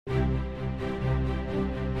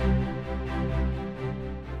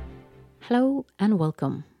Hello and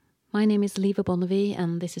welcome. My name is Liva Bonnevie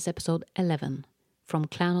and this is episode 11 from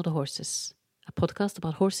Clan of the Horses, a podcast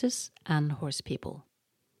about horses and horse people.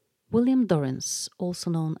 William Dorrance, also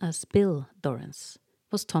known as Bill Dorrance,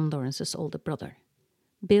 was Tom Dorrance's older brother.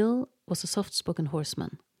 Bill was a soft-spoken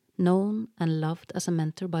horseman, known and loved as a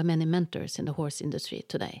mentor by many mentors in the horse industry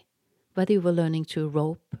today. Whether you were learning to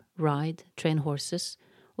rope, ride, train horses,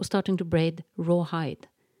 or starting to braid rawhide,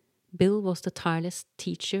 Bill was the tireless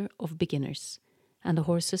teacher of beginners and the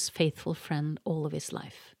horse's faithful friend all of his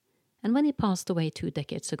life. And when he passed away 2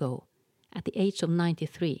 decades ago, at the age of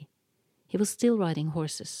 93, he was still riding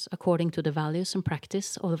horses according to the values and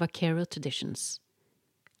practice of the vaquero traditions.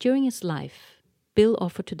 During his life, Bill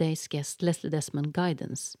offered today's guest Leslie Desmond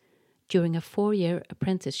guidance during a 4-year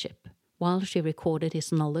apprenticeship while she recorded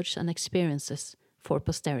his knowledge and experiences for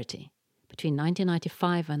posterity. Between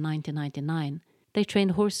 1995 and 1999, they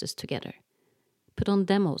trained horses together, put on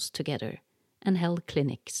demos together, and held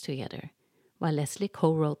clinics together, while Leslie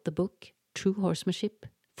co-wrote the book True Horsemanship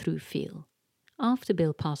Through Feel. After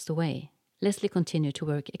Bill passed away, Leslie continued to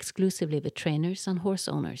work exclusively with trainers and horse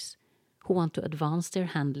owners who want to advance their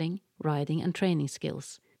handling, riding and training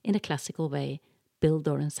skills in the classical way Bill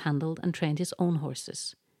Dorrance handled and trained his own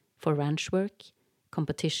horses for ranch work,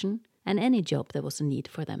 competition, and any job there was a need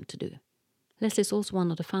for them to do. Leslie is also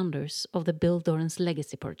one of the founders of the Bill Dorrance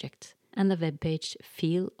Legacy Project and the webpage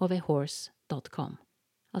feelofahorse.com.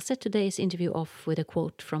 I'll set today's interview off with a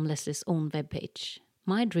quote from Leslie's own webpage.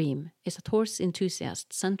 My dream is that horse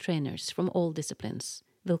enthusiasts and trainers from all disciplines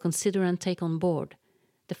will consider and take on board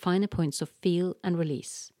the finer points of feel and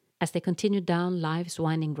release as they continue down life's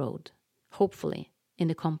winding road, hopefully in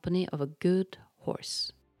the company of a good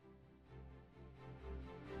horse.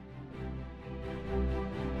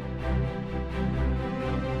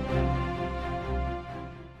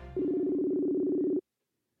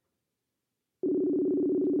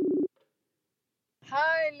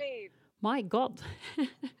 Hi, Liv. My God.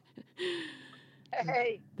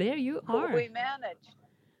 Hey. There you are. We managed.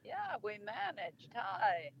 Yeah, we managed.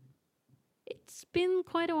 Hi. It's been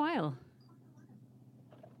quite a while.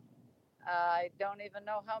 I don't even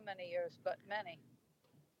know how many years, but many.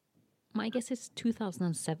 My guess is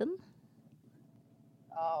 2007.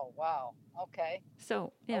 Oh, wow. Okay.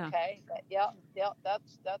 So, yeah. Okay. Yeah.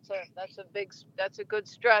 That's a good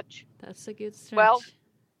stretch. That's a good stretch. Well,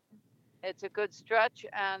 it's a good stretch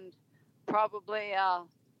and probably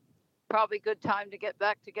good time to get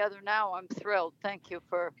back together now. I'm thrilled. Thank you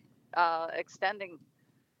for extending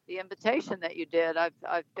the invitation that you did.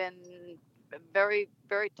 I've been very,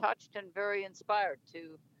 very touched and very inspired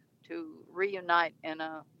to reunite in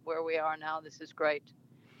where we are now. This is great.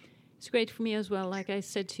 It's great for me as well. Like I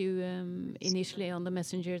said to you initially on the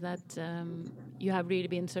messenger that you have really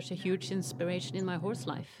been such a huge inspiration in my horse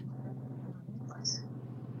life.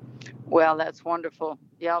 Well, that's wonderful.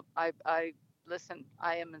 Yeah, I listen,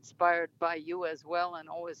 I am inspired by you as well and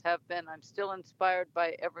always have been. I'm still inspired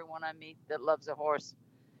by everyone I meet that loves a horse.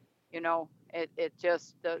 You know, it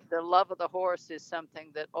just, the love of the horse is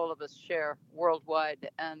something that all of us share worldwide.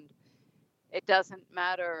 And it doesn't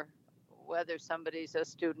matter whether somebody's a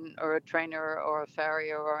student or a trainer or a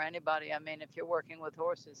farrier or anybody. I mean, if you're working with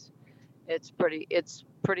horses, it's pretty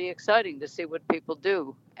exciting to see what people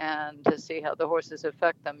do and to see how the horses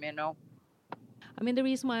affect them, you know. I mean, the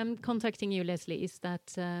reason why I'm contacting you, Leslie, is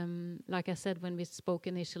that, like I said when we spoke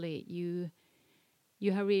initially, you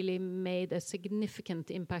have really made a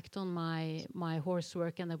significant impact on my horse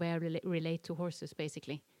work and the way I relate to horses,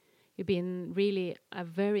 basically. You've been really a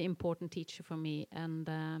very important teacher for me, and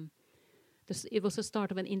it was the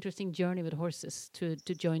start of an interesting journey with horses to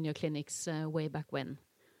join your clinics way back when.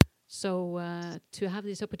 So to have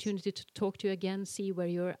this opportunity to talk to you again, see where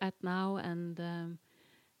you're at now,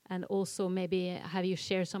 and also maybe have you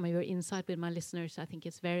share some of your insight with my listeners, I think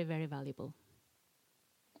it's very, very valuable.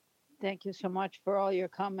 Thank you so much for all your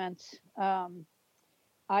comments.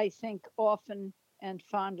 I think often and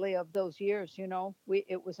fondly of those years, you know,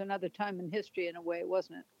 it was another time in history in a way,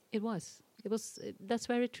 wasn't it? It was. That's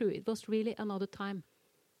very true. It was really another time.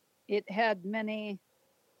 It had many,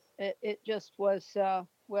 it just was,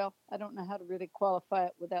 well, I don't know how to really qualify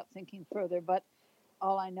it without thinking further, but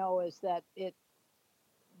all I know is that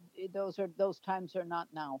those times are not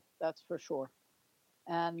now, that's for sure.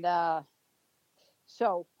 And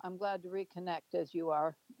so I'm glad to reconnect as you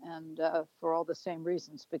are, and for all the same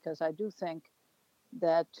reasons, because I do think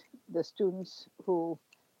that the students who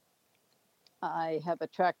I have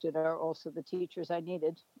attracted are also the teachers I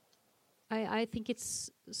needed. I think it's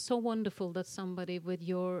so wonderful that somebody with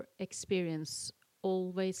your experience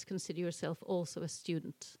always consider yourself also a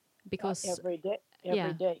student, because every day.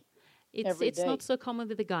 every It's not day. so common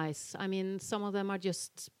with the guys. I mean, some of them are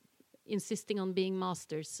just insisting on being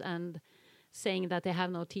masters and saying that they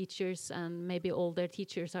have no teachers and maybe all their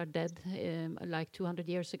teachers are dead, like 200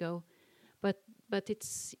 years ago. But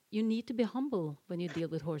it's, you need to be humble when you deal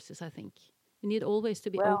with horses. I think you need always to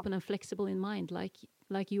be Well, open and flexible in mind,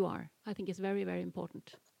 like you are. I think it's very, very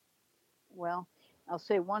important. well, I'll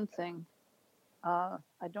say one thing.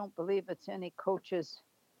 I don't believe it's any coach's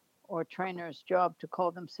or trainer's job to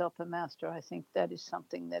call themselves a master. I think that is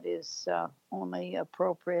something that is only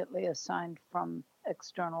appropriately assigned from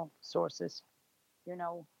external sources. You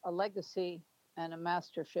know, a legacy and a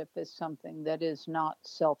mastership is something that is not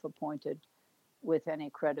self appointed with any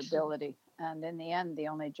credibility. And in the end, the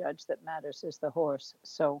only judge that matters is the horse.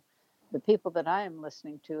 So the people that I am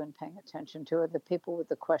listening to and paying attention to are the people with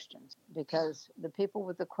the questions, because the people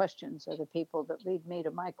with the questions are the people that lead me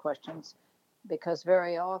to my questions. Because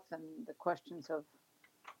very often the questions of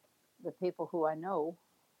the people who I know,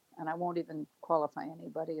 and I won't even qualify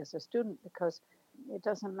anybody as a student because it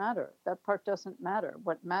doesn't matter. That part doesn't matter.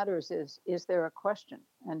 What matters is there a question?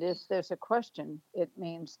 And if there's a question, it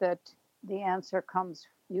means that the answer comes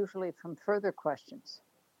usually from further questions.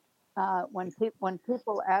 When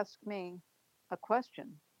people ask me a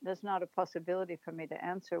question, there's not a possibility for me to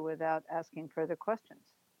answer without asking further questions.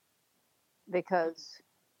 Because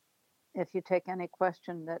if you take any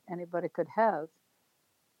question that anybody could have,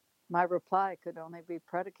 my reply could only be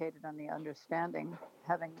predicated on the understanding,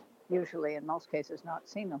 having usually in most cases not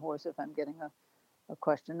seen the horse if I'm getting a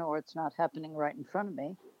question or it's not happening right in front of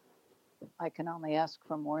me. I can only ask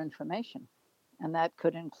for more information. And that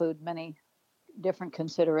could include many different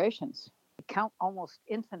considerations. Count almost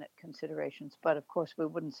infinite considerations, but of course we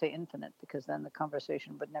wouldn't say infinite because then the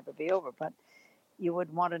conversation would never be over. But you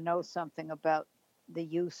would want to know something about the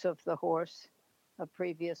use of the horse, a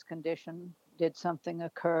previous condition. Did something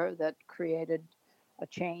occur that created a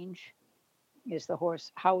change?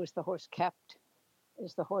 How is the horse kept?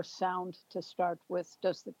 Is the horse sound to start with?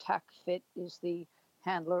 Does the tack fit? Is the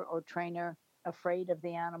handler or trainer afraid of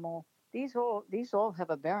the animal? These all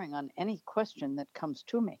have a bearing on any question that comes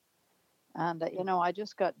to me. And I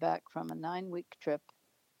just got back from a 9-week trip,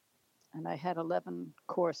 and I had 11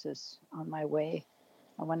 courses on my way.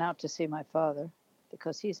 I went out to see my father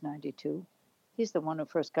because he's 92. He's the one who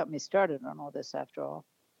first got me started on all this, after all.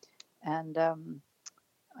 And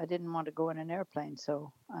I didn't want to go in an airplane,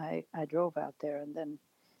 so I drove out there. And then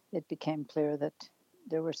it became clear that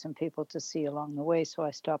there were some people to see along the way, so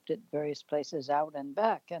I stopped at various places out and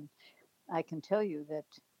back. And I can tell you that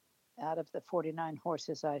out of the 49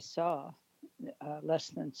 horses I saw, less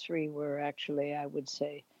than 3 were actually, I would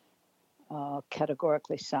say,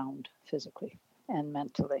 categorically sound physically and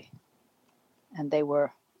mentally. And they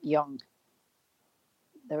were young.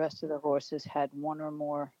 The rest of the horses had one or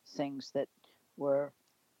more things that were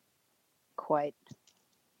quite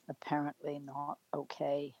apparently not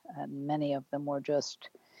okay. And many of them were just,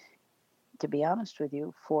 to be honest with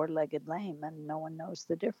you, 4-legged lame. And no one knows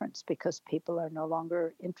the difference because people are no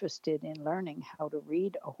longer interested in learning how to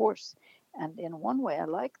read a horse. And in one way, I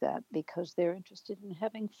like that because they're interested in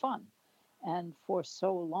having fun. And for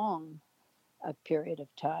so long, a period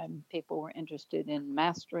of time, people were interested in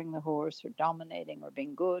mastering the horse or dominating or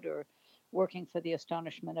being good or working for the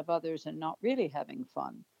astonishment of others and not really having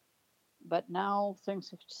fun. But now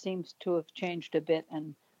things seems to have changed a bit,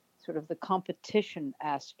 and sort of the competition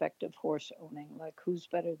aspect of horse owning, like who's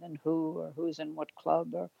better than who or who's in what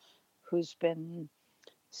club or who's been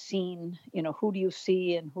seen, who do you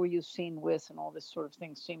see and who are you seen with, and all this sort of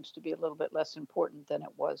thing seems to be a little bit less important than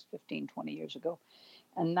it was 15, 20 years ago.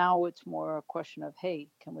 And now it's more a question of, hey,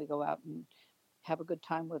 can we go out and have a good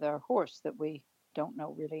time with our horse that we don't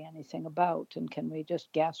know really anything about? And can we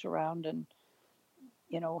just gas around and,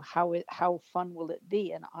 how fun will it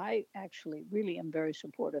be? And I actually really am very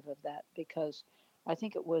supportive of that because I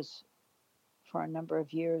think it was for a number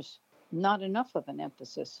of years not enough of an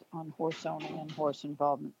emphasis on horse owning and horse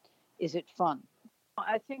involvement. Is it fun?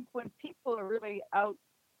 I think when people are really out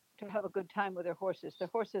to have a good time with their horses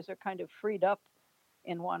are kind of freed up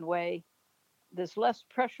in one way. There's less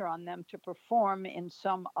pressure on them to perform in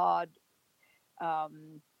some odd,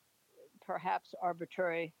 um, perhaps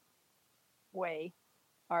arbitrary way,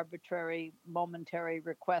 arbitrary, momentary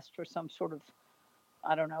request for some sort of,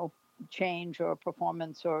 I don't know, change or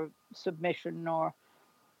performance or submission or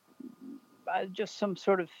just some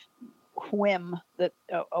sort of whim that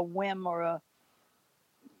a whim or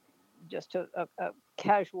just a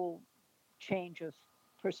casual change of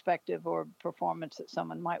perspective or performance that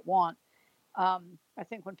someone might want. I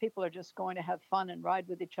think when people are just going to have fun and ride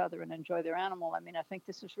with each other and enjoy their animal, I mean, I think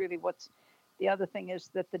this is really what's the other thing is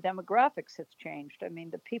that the demographics has changed. I mean,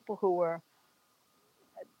 the people who were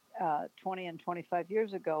 20 and 25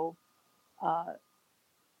 years ago, uh,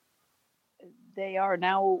 they are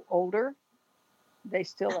now older. They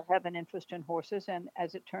still have an interest in horses, and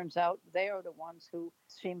as it turns out, they are the ones who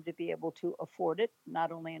seem to be able to afford it,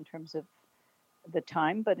 not only in terms of the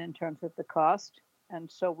time, but in terms of the cost. And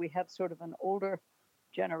so we have sort of an older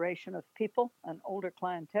generation of people, an older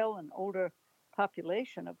clientele, an older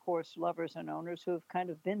population of horse lovers and owners who have kind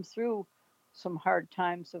of been through some hard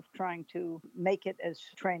times of trying to make it as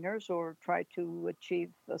trainers or try to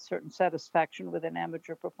achieve a certain satisfaction with an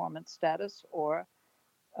amateur performance status, or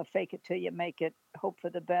a fake it till you make it, hope for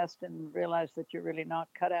the best and realize that you're really not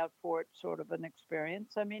cut out for it sort of an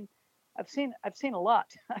experience. I mean, I've seen a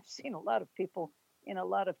lot. I've seen a lot of people in a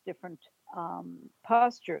lot of different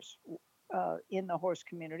postures in the horse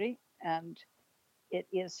community, and it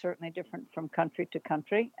is certainly different from country to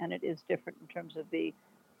country, and it is different in terms of the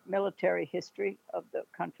military history of the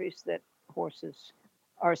countries that horses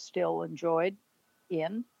are still enjoyed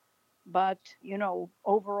in. But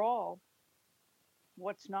overall,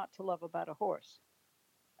 what's not to love about a horse?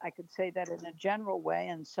 I could say that in a general way,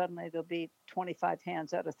 and suddenly there'll be 25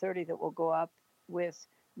 hands out of 30 that will go up with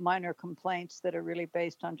minor complaints that are really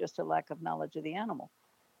based on just a lack of knowledge of the animal.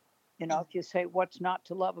 If you say what's not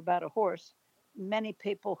to love about a horse, many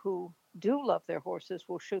people who do love their horses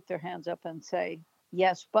will shoot their hands up and say,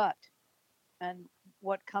 yes, but. And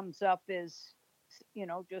what comes up is,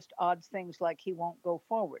 just odd things like he won't go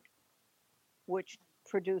forward, which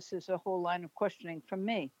produces a whole line of questioning from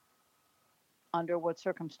me. Under what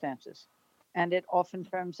circumstances? And it often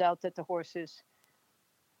turns out that the horse's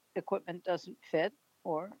equipment doesn't fit,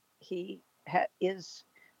 or he is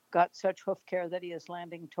got such hoof care that he is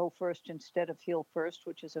landing toe first instead of heel first,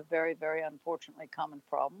 which is a very, very unfortunately common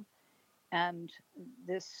problem. And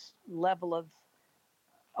this level of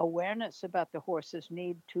awareness about the horse's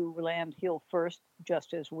need to land heel first,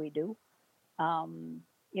 just as we do,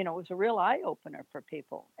 is a real eye opener for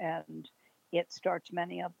people. And it starts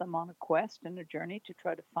many of them on a quest and a journey to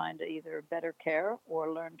try to find either better care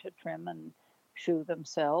or learn to trim and shoe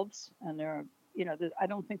themselves. And I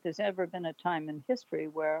don't think there's ever been a time in history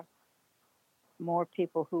where more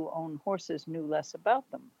people who own horses knew less about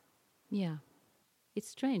them. Yeah. It's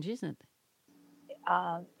strange, isn't it?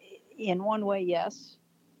 Uh, in one way, yes.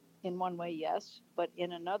 In one way, yes. But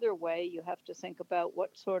in another way, you have to think about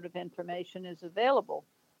what sort of information is available.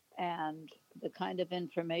 And the kind of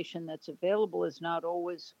information that's available is not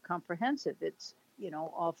always comprehensive. It's,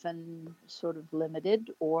 often sort of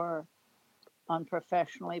limited or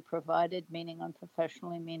unprofessionally provided, meaning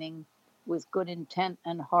unprofessionally, meaning with good intent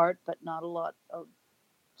and heart, but not a lot of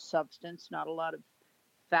substance, not a lot of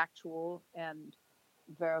factual and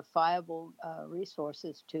verifiable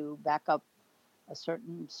resources to back up a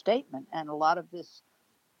certain statement. And a lot of this,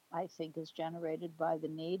 I think, is generated by the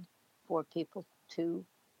need for people to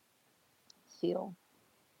feel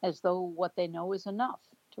as though what they know is enough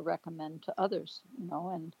to recommend to others,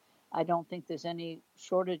 and I don't think there's any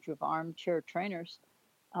shortage of armchair trainers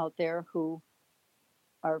out there who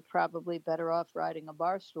are probably better off riding a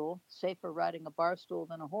bar stool, safer riding a bar stool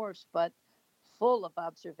than a horse, but full of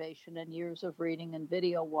observation and years of reading and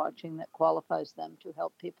video watching that qualifies them to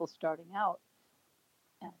help people starting out.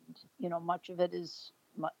 And, much of it is,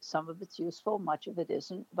 some of it's useful, much of it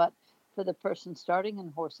isn't. But for the person starting in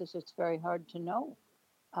horses, it's very hard to know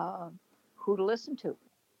who to listen to.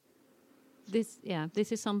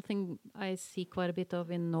 This is something I see quite a bit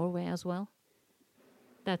of in Norway as well.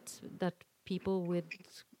 That people with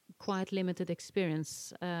quite limited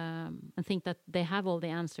experience and think that they have all the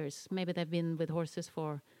answers. Maybe they've been with horses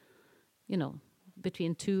for,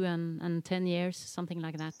 between 2 and 10 years, something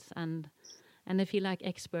like that, and they feel like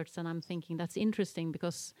experts. And I'm thinking that's interesting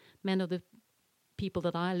because many of the people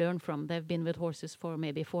that I learn from, they've been with horses for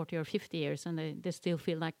maybe 40 or 50 years, and they still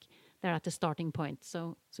feel like they're at the starting point.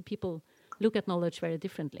 So people look at knowledge very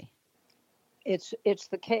differently. It's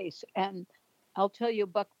the case. And I'll tell you,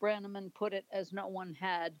 Buck Brannaman put it as no one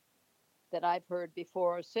had that I've heard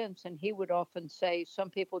before or since. And he would often say, some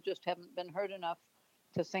people just haven't been heard enough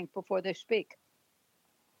to think before they speak.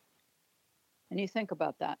 And you think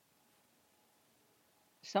about that.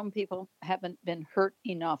 Some people haven't been hurt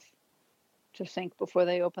enough to think before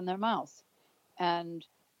they open their mouth. And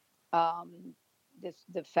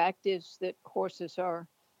the fact is that horses are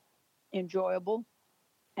enjoyable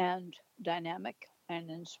and dynamic and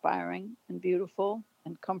inspiring and beautiful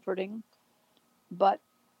and comforting, but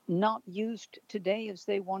not used today as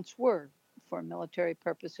they once were for military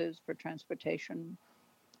purposes, for transportation,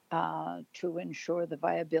 to ensure the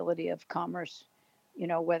viability of commerce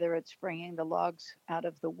whether it's bringing the logs out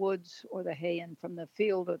of the woods or the hay in from the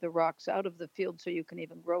field or the rocks out of the field so you can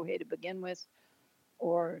even grow hay to begin with,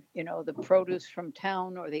 or, the produce from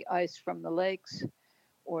town or the ice from the lakes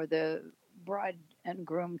or the bride and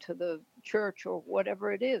groom to the church or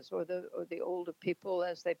whatever it is, or the older people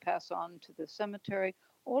as they pass on to the cemetery.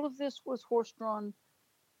 All of this was horse drawn.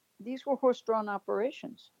 These were horse drawn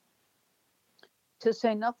operations, to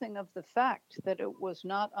say nothing of the fact that it was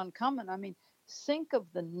not uncommon. I mean, think of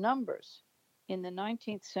the numbers in the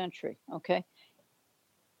 19th century, okay?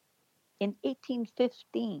 In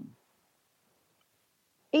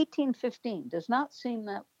 1815 does not seem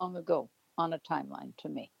that long ago on a timeline to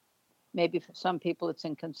me. Maybe for some people it's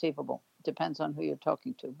inconceivable. Depends on who you're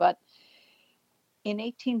talking to. But in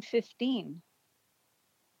 1815,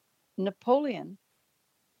 Napoleon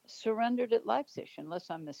surrendered at Leipzig, unless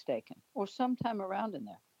I'm mistaken, or sometime around in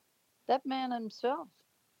there. That man himself,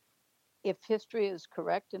 if history is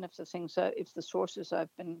correct and if the sources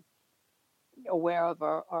I've been aware of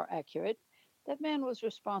are accurate, that man was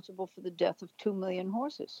responsible for the death of 2 million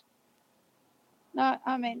horses. Now,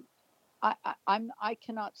 I mean, I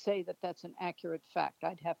cannot say that that's an accurate fact.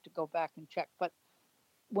 I'd have to go back and check. But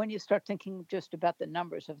when you start thinking just about the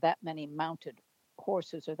numbers of that many mounted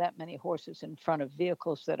horses or that many horses in front of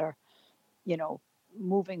vehicles that are, you know,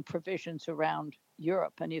 moving provisions around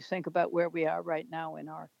Europe, and you think about where we are right now in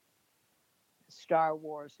our Star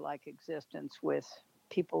Wars like existence with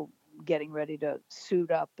people getting ready to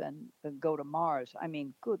suit up and go to Mars. I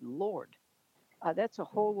mean, good Lord. That's a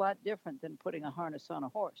whole lot different than putting a harness on a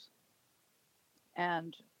horse.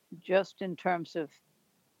 And just in terms of,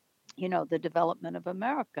 the development of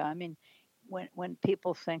America, I mean, when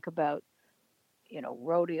people think about,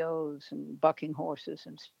 rodeos and bucking horses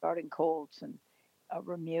and starting colts and a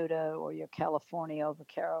Remuda or your California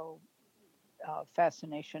vaquero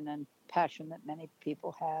fascination and passion that many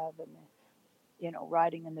people have, and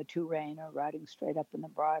riding in the two rein or riding straight up in the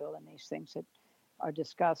bridle, and these things that are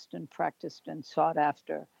discussed and practiced and sought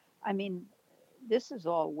after. I mean, this is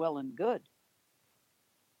all well and good,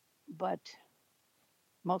 but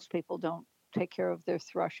most people don't take care of their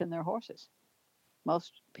thrush and their horses.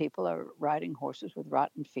 Most people are riding horses with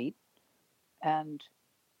rotten feet, and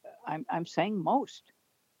I'm saying most.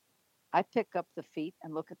 I pick up the feet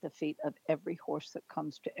and look at the feet of every horse that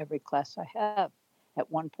comes to every class I have.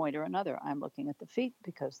 At one point or another, I'm looking at the feet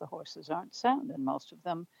because the horses aren't sound, and most of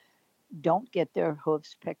them don't get their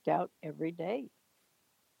hooves picked out every day.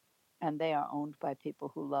 And they are owned by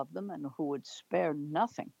people who love them and who would spare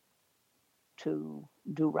nothing to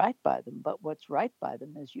do right by them. But what's right by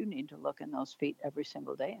them is you need to look in those feet every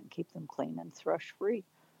single day and keep them clean and thrush free.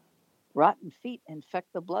 Rotten feet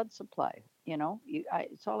infect the blood supply.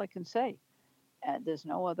 It's all I can say. There's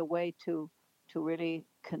no other way to really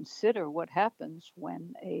consider what happens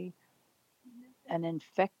when an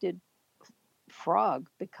infected frog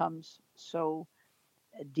becomes so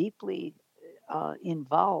deeply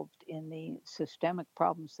involved in the systemic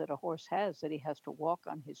problems that a horse has, that he has to walk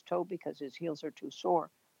on his toe because his heels are too sore.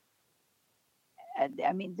 And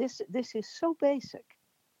I mean, this is so basic.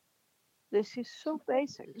 This is so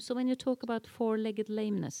basic. So when you talk about four-legged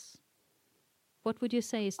lameness, what would you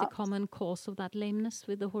say is the Uh, common cause of that lameness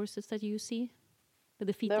with the horses that you see, with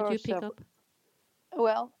the feet there that are you pick several. up?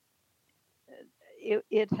 Well,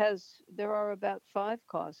 it has. There are about five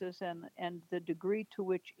causes, and the degree to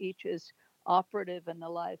which each is operative in the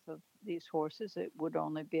life of these horses, it would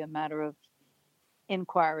only be a matter of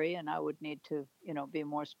inquiry, and I would need to, be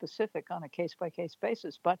more specific on a case by case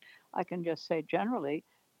basis. But I can just say generally,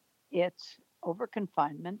 it's over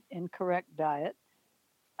confinement, incorrect diet,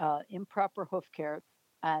 improper hoof care,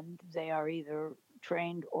 and they are either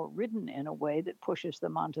trained or ridden in a way that pushes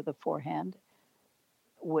them onto the forehand,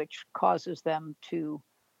 which causes them to,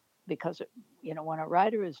 because, when a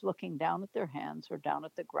rider is looking down at their hands or down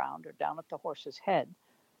at the ground or down at the horse's head,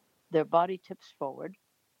 their body tips forward,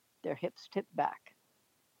 their hips tip back,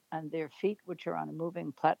 and their feet, which are on a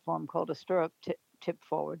moving platform called a stirrup, tip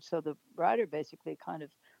forward. So the rider basically kind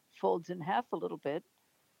of folds in half a little bit,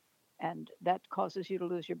 and that causes you to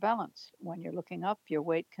lose your balance. When you're looking up, your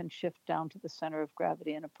weight can shift down to the center of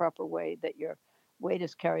gravity in a proper way, that your weight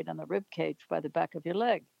is carried on the rib cage by the back of your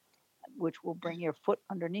leg, which will bring your foot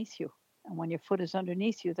underneath you. And when your foot is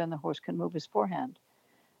underneath you, then the horse can move his forehand.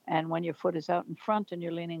 And when your foot is out in front and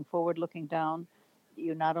you're leaning forward looking down,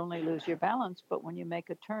 you not only lose your balance, but when you make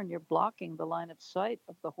a turn, you're blocking the line of sight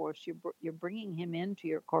of the horse. You're bringing him into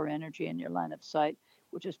your core energy and your line of sight,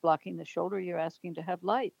 which is blocking the shoulder you're asking to have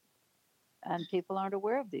light. And people aren't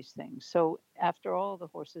aware of these things. So after all, the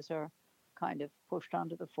horses are kind of pushed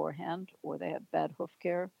onto the forehand, or they have bad hoof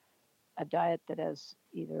care, a diet that has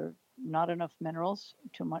either not enough minerals,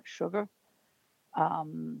 too much sugar.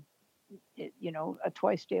 Um, a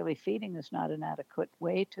twice daily feeding is not an adequate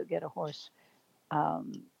way to get a horse,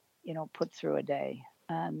 um, put through a day.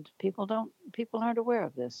 And people aren't aware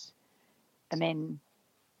of this. I mean,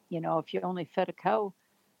 if you only fed a cow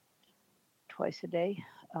twice a day,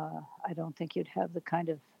 I don't think you'd have the kind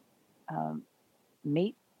of um,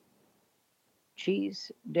 meat,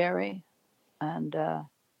 cheese, dairy, and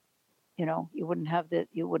you wouldn't have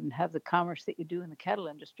the commerce that you do in the cattle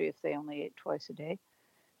industry if they only ate twice a day.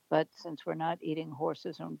 But since we're not eating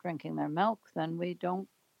horses and drinking their milk, then we don't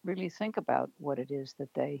really think about what it is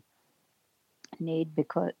that they need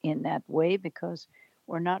because in that way because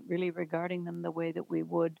we're not really regarding them the way that we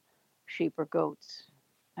would sheep or goats.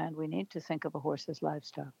 And we need to think of a horse as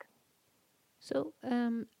livestock. So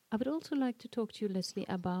I would also like to talk to you, Leslie,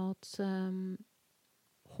 about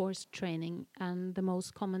horse training and the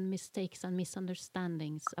most common mistakes and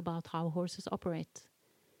misunderstandings about how horses operate.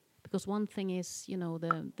 Because one thing is,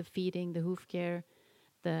 the feeding, the hoof care,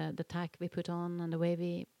 the tack we put on, and the way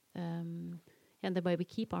we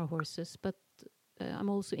keep our horses. But I'm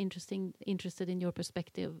also interested in your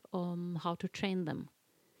perspective on how to train them.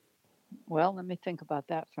 Well, let me think about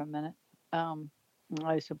that for a minute. Um,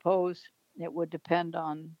 I suppose it would depend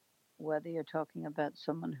on whether you're talking about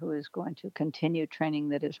someone who is going to continue training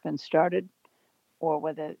that has been started or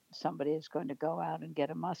whether somebody is going to go out and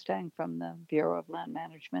get a Mustang from the Bureau of Land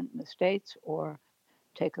Management in the States or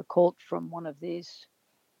take a colt from one of these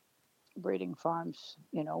breeding farms,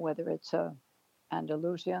 whether it's a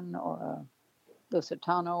Andalusian or a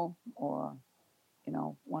Lusitano or,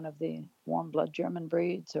 one of the warm blood German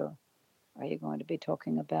breeds, or are you going to be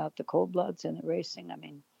talking about the cold bloods and the racing? I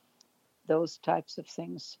mean, those types of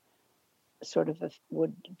things sort of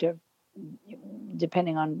would,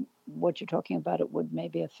 depending on what you're talking about, it would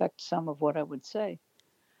maybe affect some of what I would say.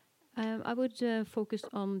 I would focus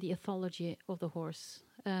on the ethology of the horse,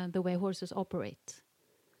 the way horses operate.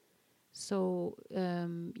 So,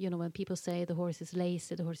 when people say the horse is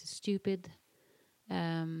lazy, the horse is stupid,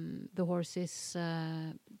 the horse is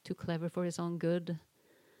too clever for his own good,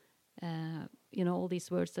 all these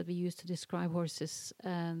words that we use to describe horses,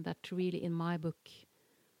 that really, in my book,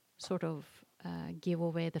 sort of give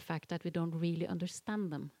away the fact that we don't really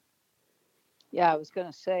understand them. Yeah, I was going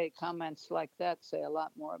to say comments like that say a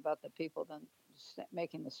lot more about the people than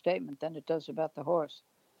making the statement than it does about the horse.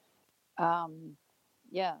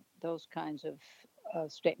 Yeah, those kinds of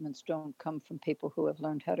statements don't come from people who have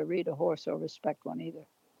learned how to read a horse or respect one either.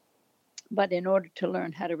 But in order to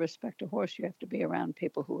learn how to respect a horse, you have to be around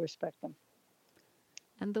people who respect them.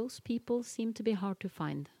 And those people seem to be hard to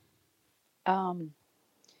find. Um,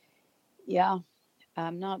 yeah, I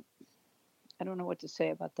don't know what to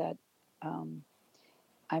say about that. Um,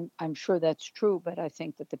 I'm sure that's true, but I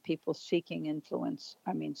think that the people seeking influence,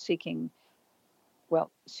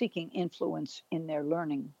 seeking influence in their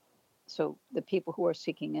learning. So the people who are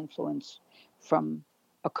seeking influence from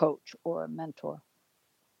a coach or a mentor,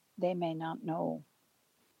 they may not know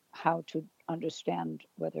how to understand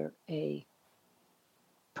whether a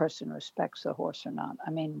person respects a horse or not. I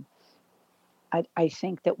mean, I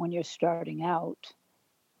think that when you're starting out,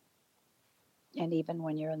 and even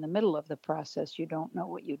when you're in the middle of the process, you don't know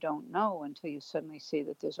what you don't know until you suddenly see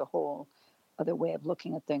that there's a whole other way of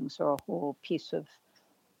looking at things or a whole piece of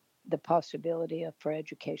the possibility of for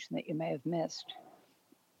education that you may have missed.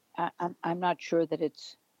 I'm not sure that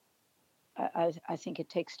I think it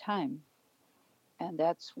takes time. And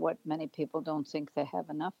that's what many people don't think they have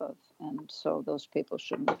enough of. And so those people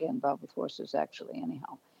shouldn't get involved with horses, actually,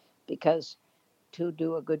 anyhow, because to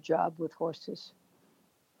do a good job with horses,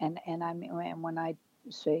 and I mean, and when I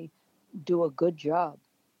say do a good job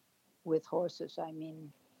with horses, I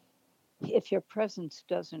mean, if your presence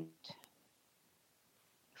doesn't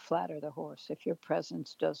flatter the horse, if your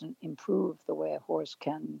presence doesn't improve the way a horse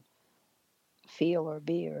can feel or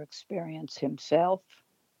be or experience himself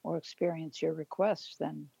or experience your requests,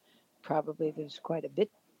 then probably there's quite a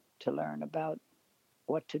bit to learn about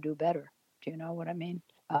what to do better. Do you know what I mean?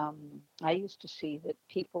 I used to see that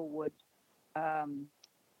people would um,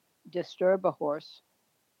 disturb a horse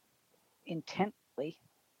intently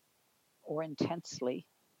or intensely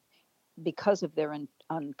because of their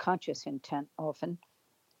unconscious intent often,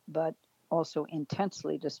 but also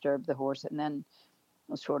intensely disturb the horse and then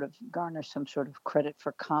sort of garner some sort of credit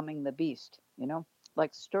for calming the beast,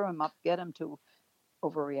 like stir him up, get him to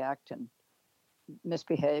overreact and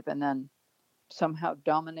misbehave, and then somehow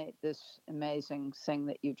dominate this amazing thing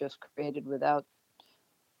that you just created without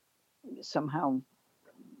somehow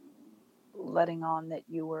letting on that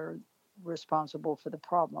you were responsible for the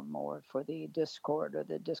problem or for the discord or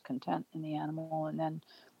the discontent in the animal, and then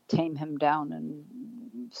tame him down and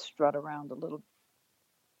strut around a little.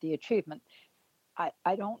 The achievement.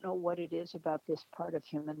 I don't know what it is about this part of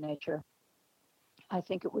human nature. I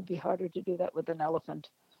think it would be harder to do that with an elephant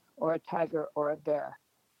or a tiger or a bear.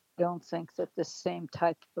 I don't think that the same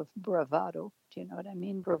type of bravado, do you know what I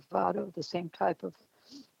mean? Bravado, the same type of,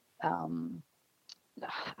 um,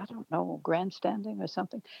 I don't know, grandstanding or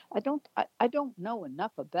something. I don't know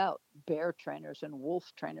enough about bear trainers and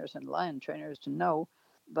wolf trainers and lion trainers to know,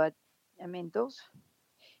 but I mean,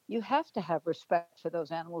 you have to have respect for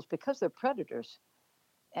those animals because they're predators,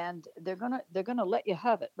 and they're gonna let you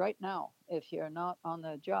have it right now if you're not on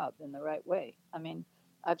the job in the right way. I mean,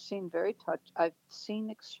 I've seen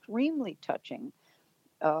extremely touching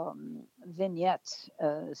vignettes,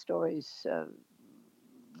 stories,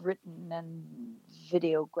 written and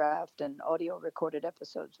videographed and audio recorded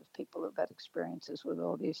episodes of people who've had experiences with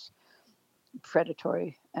all these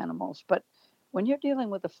predatory animals. But when you're dealing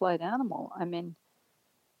with a flight animal, I mean,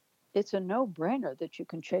 it's a no-brainer that you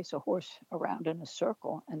can chase a horse around in a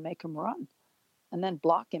circle and make him run, and then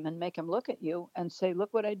block him and make him look at you and say,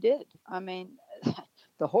 "Look what I did." I mean,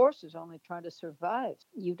 the horse is only trying to survive.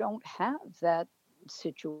 You don't have that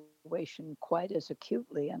situation quite as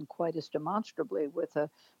acutely and quite as demonstrably with a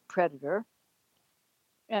predator.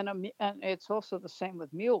 And it's also the same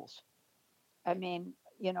with mules. I mean,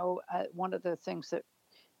 one of the things that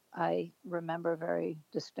I remember very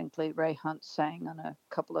distinctly Ray Hunt saying on a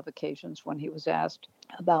couple of occasions when he was asked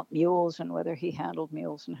about mules and whether he handled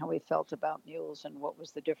mules and how he felt about mules and what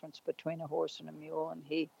was the difference between a horse and a mule. And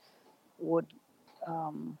he would,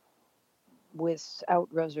 um, without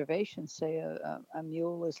reservation, say a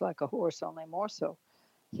mule is like a horse, only more so.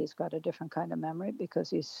 He's got a different kind of memory because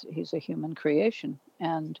he's a human creation,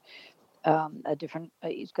 and a different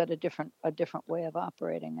he's got a different way of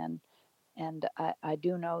operating. And I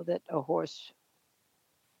do know that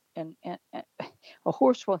and a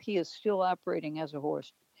horse, while he is still operating as a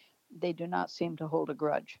horse, they do not seem to hold a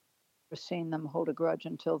grudge. We're seeing them hold a grudge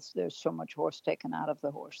until there's so much horse taken out of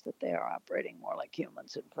the horse that they are operating more like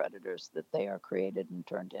humans and predators that they are created and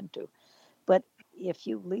turned into. But if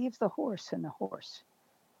you leave the horse in the horse,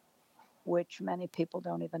 which many people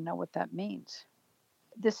don't even know what that means,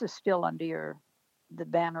 this is still under the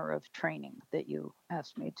banner of training that you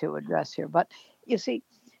asked me to address here. But you see,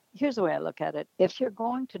 here's the way I look at it. If you're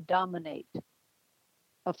going to dominate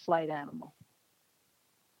a flight animal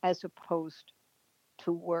as opposed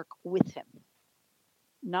to work with him,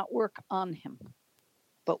 not work on him,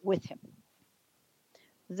 but with him,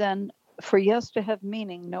 then for yes to have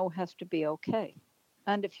meaning, no has to be okay.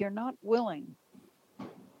 And if you're not willing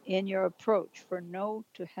in your approach for no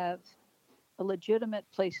to have a legitimate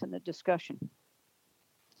place in the discussion,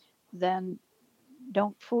 then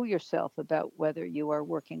don't fool yourself about whether you are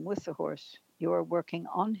working with the horse. You are working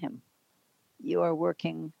on him. You are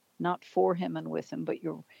working not for him and with him, but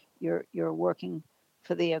you're working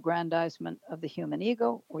for the aggrandizement of the human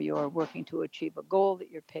ego, or you are working to achieve a goal that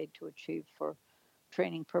you're paid to achieve for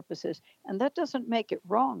training purposes. And that doesn't make it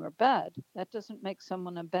wrong or bad. That doesn't make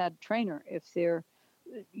someone a bad trainer if they're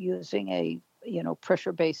using a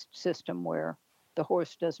pressure-based system where the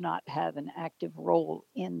horse does not have an active role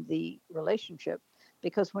in the relationship.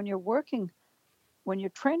 Because when you're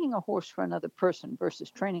training a horse for another person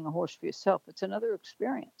versus training a horse for yourself, it's another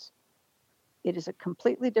experience. It is a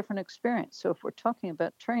completely different experience. So if we're talking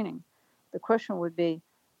about training, the question would be,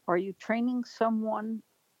 are you training someone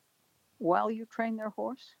while you train their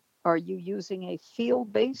horse? Are you using a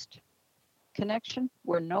feel-based connection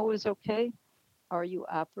where no is okay? Are you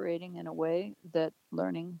operating in a way that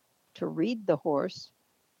learning to read the horse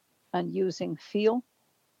and using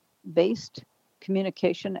feel-based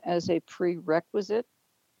communication as a prerequisite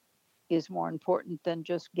is more important than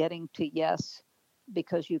just getting to yes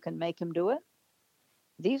because you can make him do it?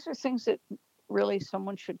 These are things that really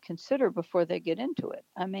someone should consider before they get into it.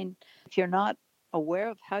 I mean, if you're not aware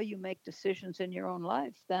of how you make decisions in your own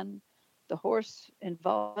life, then the horse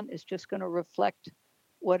involvement is just going to reflect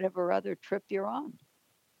whatever other trip you're on.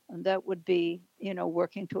 And that would be,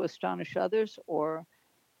 working to astonish others or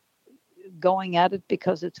going at it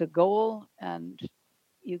because it's a goal and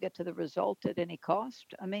you get to the result at any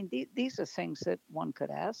cost. I mean, these are things that one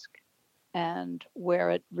could ask. And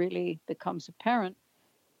where it really becomes apparent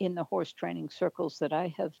in the horse training circles that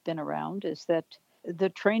I have been around is that the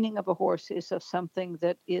training of a horse is of something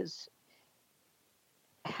that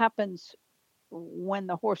happens when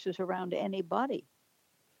the horse is around anybody.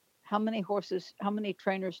 How many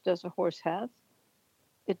trainers does a horse have?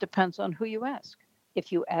 It depends on who you ask.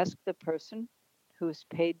 If you ask the person who's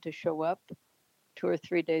paid to show up 2 or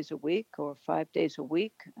 3 days a week or 5 days a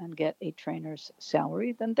week and get a trainer's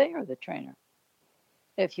salary, then they are the trainer.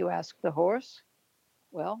 If you ask the horse,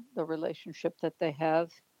 well, the relationship that they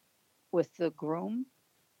have with the groom,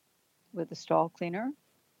 with the stall cleaner,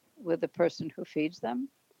 with the person who feeds them,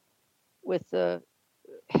 with the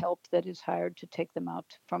help that is hired to take them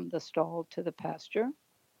out from the stall to the pasture,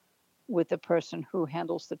 with the person who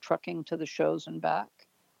handles the trucking to the shows and back.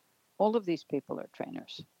 All of these people are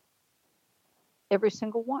trainers, every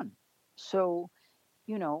single one. So,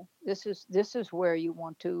 this is where you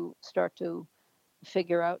want to start to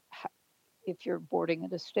figure out how, if you're boarding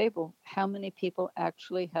at a stable, how many people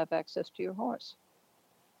actually have access to your horse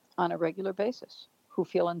on a regular basis, who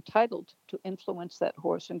feel entitled to influence that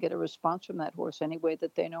horse and get a response from that horse any way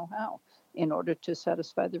that they know how in order to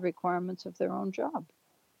satisfy the requirements of their own job.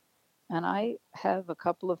 And I have a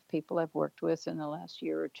couple of people I've worked with in the last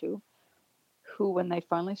year or two who, when they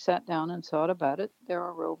finally sat down and thought about it, there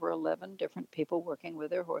are over 11 different people working with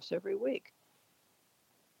their horse every week.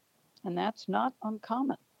 And that's not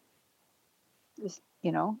uncommon.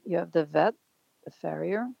 You have the vet, the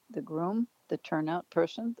farrier, the groom, the turnout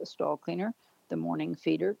person, the stall cleaner, the morning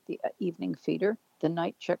feeder, the evening feeder, the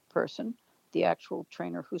night check person, the actual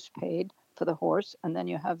trainer who's paid for the horse, and then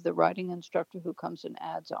you have the riding instructor who comes and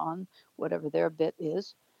adds on whatever their bit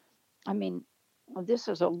is. I mean, this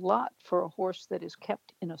is a lot for a horse that is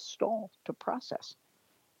kept in a stall to process.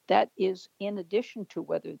 That is in addition to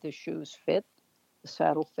whether the shoes fit, the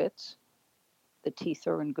saddle fits, the teeth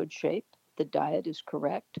are in good shape, the diet is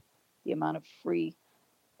correct, the amount of free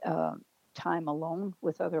uh, time alone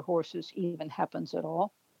with other horses even happens at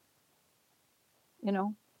all. You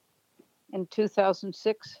know, in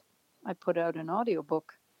 2006, I put out an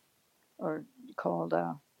audiobook or called,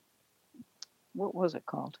 what was it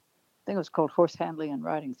called? I think it was called Horse Handling and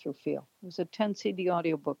Riding Through Feel. It was a 10 CD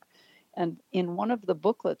audiobook. And in one of the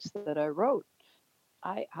booklets that I wrote,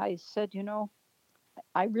 I said,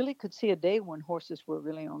 I really could see a day when horses were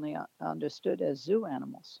really only understood as zoo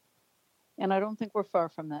animals. And I don't think we're far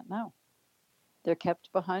from that now. They're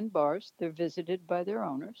kept behind bars. They're visited by their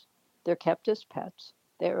owners. They're kept as pets.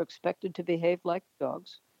 They are expected to behave like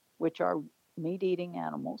dogs, which are meat eating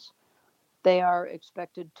animals. They are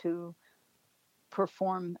expected to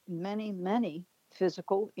perform many, many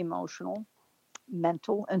physical, emotional,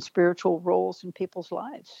 mental, and spiritual roles in people's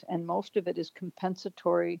lives. And most of it is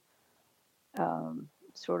compensatory,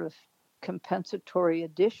 sort of compensatory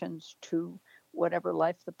additions to whatever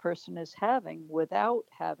life the person is having without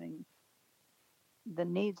having the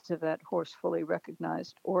needs of that horse fully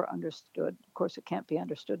recognized or understood. Of course, it can't be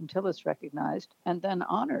understood until it's recognized and then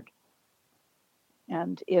honored.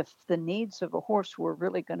 And if the needs of a horse were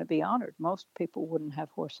really going to be honored, most people wouldn't have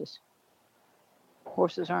horses.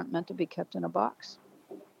 Horses aren't meant to be kept in a box,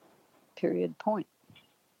 period, point.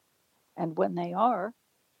 And when they are,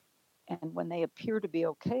 and when they appear to be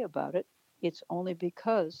okay about it, it's only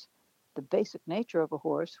because the basic nature of a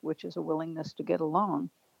horse, which is a willingness to get along,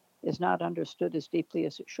 is not understood as deeply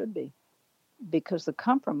as it should be. Because the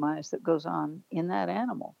compromise that goes on in that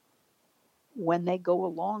animal when they go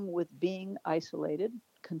along with being isolated,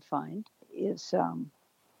 confined, is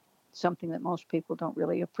something that most people don't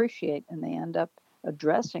really appreciate. And they end up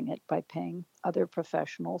addressing it by paying other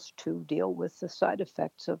professionals to deal with the side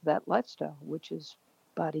effects of that lifestyle, which is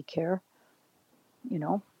body care,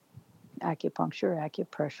 acupuncture,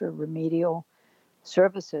 acupressure, remedial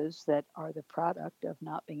services that are the product of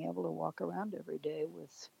not being able to walk around every day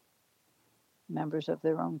with members of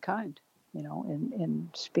their own kind, in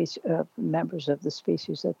members of the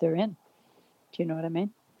species that they're in. Do you know what I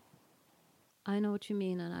mean? I know what you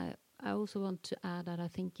mean, and I also want to add that I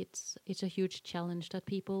think it's a huge challenge that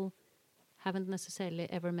people haven't necessarily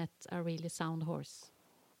ever met a really sound horse.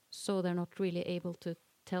 So they're not really able to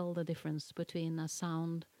tell the difference between a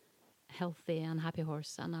sound, healthy and happy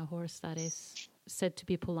horse and a horse that is said to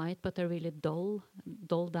be polite but they're really dull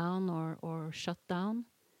down or shut down.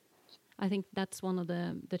 I think that's one of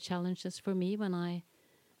the challenges for me when I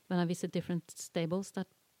visit different stables, that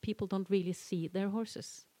people don't really see their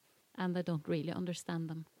horses and they don't really understand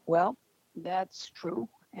them. Well, that's true.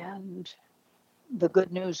 And the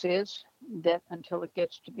good news is that until it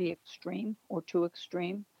gets to be extreme or too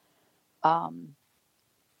extreme, um,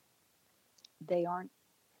 they aren't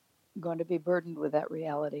going to be burdened with that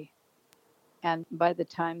reality. And by the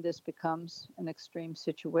time this becomes an extreme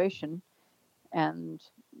situation and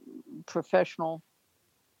professional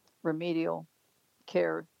remedial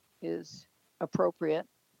care is appropriate,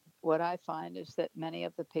 what I find is that many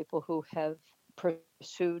of the people who have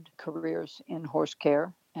pursued careers in horse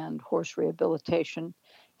care and horse rehabilitation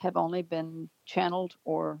have only been channeled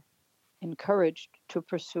or encouraged to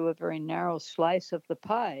pursue a very narrow slice of the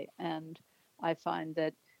pie. And I find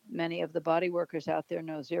that many of the body workers out there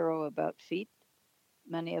know zero about feet.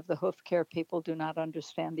 Many of the hoof care people do not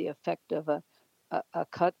understand the effect of a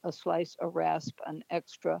cut, a slice, a rasp, an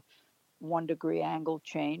extra 1 degree angle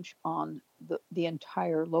change on the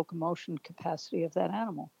entire locomotion capacity of that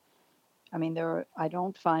animal. I mean, I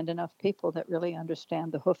don't find enough people that really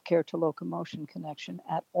understand the hoof care to locomotion connection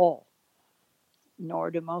at all.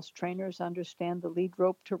 Nor do most trainers understand the lead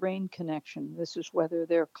rope to rein connection. This is whether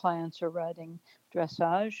their clients are riding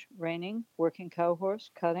dressage, reining, working cow horse,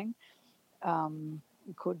 cutting.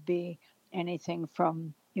 Could be anything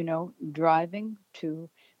from, driving to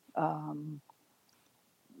um,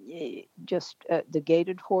 just the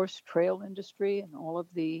gaited horse trail industry and all of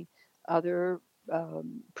the other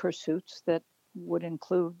pursuits that would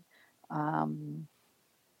include um,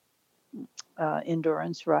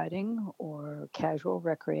 endurance riding or casual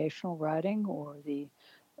recreational riding or the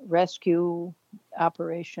rescue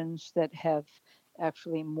operations that have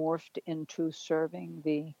actually morphed into serving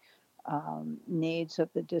the needs of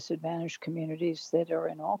the disadvantaged communities that are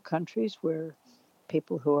in all countries where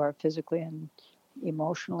people who are physically and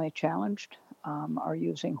emotionally challenged are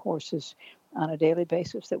using horses on a daily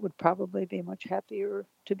basis that would probably be much happier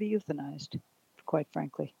to be euthanized, quite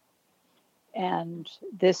frankly. And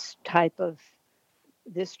this type of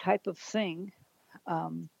thing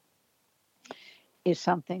um, is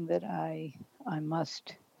something that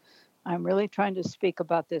I'm really trying to speak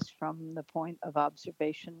about this from the point of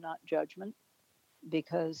observation, not judgment,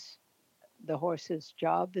 because the horse's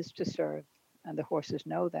job is to serve, and the horses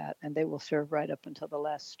know that, and they will serve right up until the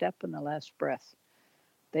last step and the last breath.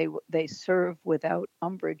 They serve without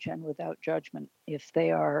umbrage and without judgment. If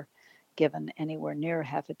they are given anywhere near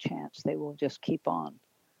half a chance, they will just keep on.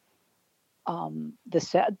 The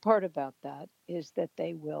sad part about that is that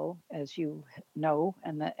they will, as you know,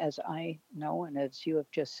 and that, as I know, and as you have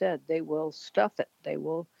just said, they will stuff it. They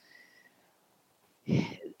will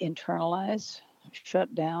internalize,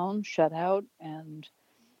 shut down, shut out. And,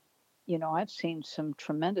 I've seen some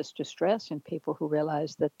tremendous distress in people who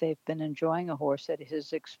realize that they've been enjoying a horse at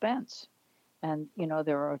his expense. And,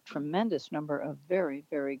 there are a tremendous number of very,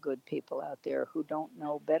 very good people out there who don't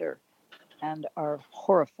know better and are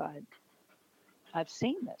horrified. I've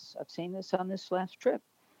seen this. I've seen this on this last trip.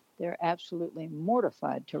 They're absolutely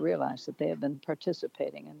mortified to realize that they have been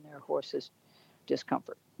participating in their horse's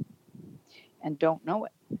discomfort and don't know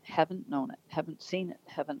it, haven't known it, haven't seen it,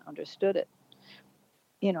 haven't understood it.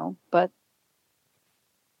 But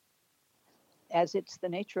as it's the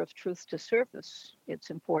nature of truth to surface, it's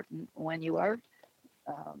important when you are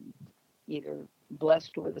um, either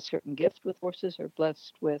blessed with a certain gift with horses or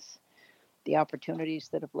blessed with the opportunities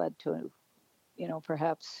that have led to,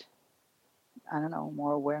 perhaps, I don't know,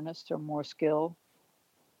 more awareness or more skill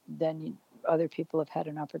than other people have had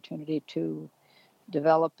an opportunity to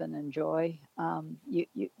develop and enjoy.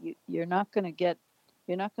 You're not going to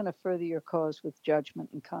you're not going to further your cause with judgment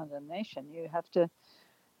and condemnation. You have to,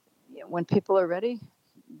 when people are ready,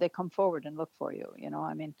 they come forward and look for you.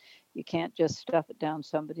 I mean, you can't just stuff it down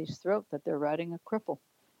somebody's throat that they're riding a cripple.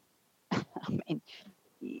 I mean,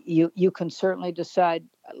 you can certainly decide.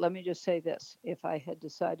 Let me just say this: if I had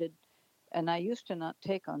decided, and I used to not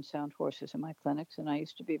take on sound horses in my clinics, and I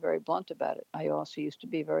used to be very blunt about it. I also used to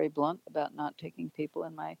be very blunt about not taking people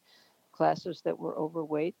in my classes that were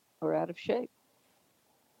overweight or out of shape.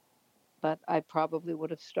 But I probably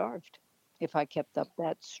would have starved if I kept up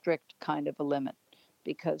that strict kind of a limit,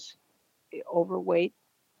 because overweight,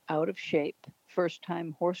 out of shape, first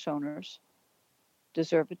time horse owners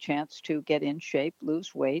deserve a chance to get in shape,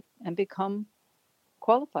 lose weight, and become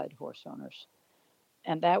qualified horse owners.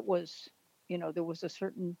 And that was, there was a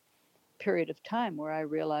certain period of time where I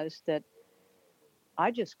realized that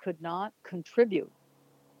I just could not contribute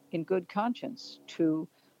in good conscience to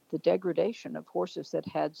the degradation of horses that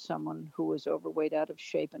had someone who was overweight, out of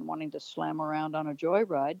shape, and wanting to slam around on a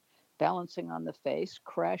joyride, balancing on the face,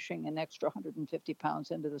 crashing an extra 150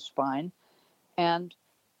 pounds into the spine, and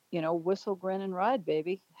whistle, grin, and ride,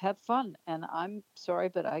 baby. Have fun. And I'm sorry,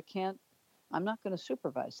 but I'm not going to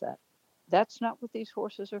supervise that. That's not what these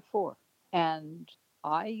horses are for. And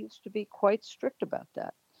I used to be quite strict about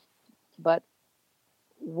that. But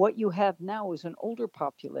what you have now is an older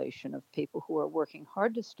population of people who are working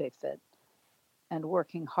hard to stay fit and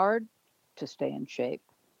working hard to stay in shape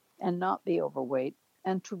and not be overweight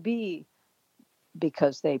and to be,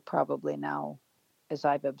 because they probably now, as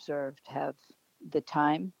I've observed, have the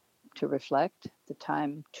time to reflect, the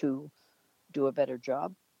time to do a better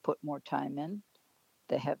job, put more time in.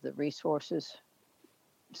 They have the resources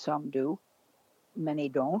Some do, many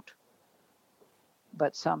don't,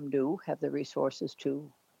 but some do have the resources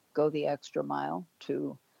to go the extra mile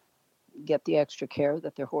to get the extra care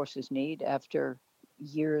that their horses need after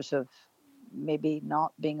years of maybe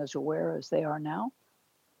not being as aware as they are now.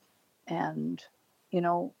 And,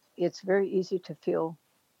 it's very easy to feel,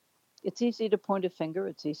 it's easy to point a finger,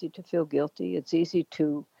 it's easy to feel guilty, it's easy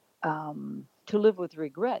to live with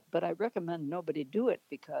regret. But I recommend nobody do it,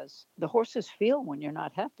 because the horses feel when you're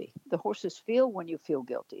not happy. The horses feel when you feel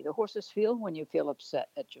guilty. The horses feel when you feel upset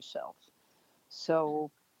at yourself.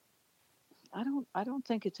 So I don't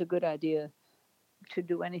think it's a good idea to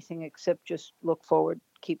do anything except just look forward,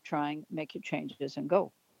 keep trying, make your changes, and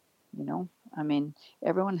go. I mean,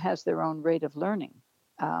 everyone has their own rate of learning.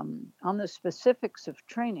 On the specifics of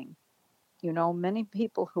training, many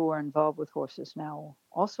people who are involved with horses now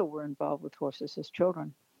also were involved with horses as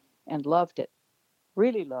children and loved it,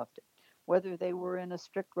 really loved it. Whether they were in a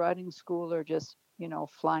strict riding school or just,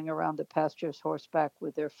 flying around the pastures horseback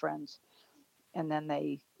with their friends. And then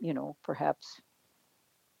they, perhaps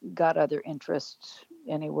got other interests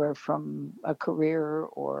anywhere from a career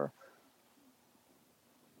or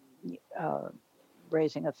uh,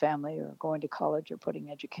 raising a family or going to college or putting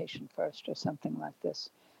education first or something like this.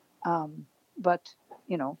 But,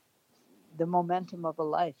 you know, the momentum of a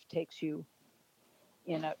life takes you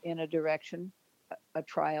in a direction, a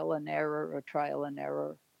trial and error,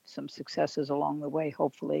 some successes along the way,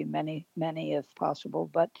 hopefully, many if possible.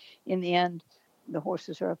 But in the end, the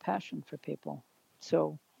horses are a passion for people.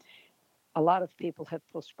 So a lot of people have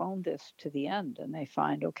postponed this to the end, and they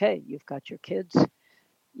find, okay, you've got your kids,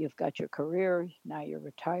 you've got your career, now you're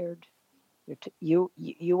retired. You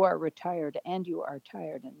are retired and you are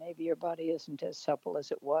tired, and maybe your body isn't as supple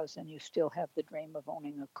as it was, and you still have the dream of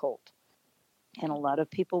owning a colt. And a lot of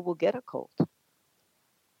people will get a colt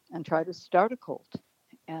and try to start a colt.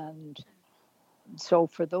 And so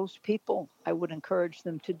for those people, I would encourage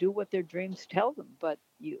them to do what their dreams tell them. But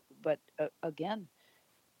again,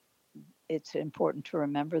 it's important to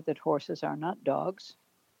remember that horses are not dogs.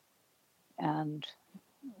 And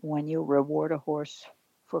when you reward a horse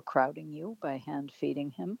for crowding you by hand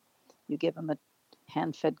feeding him, you give him a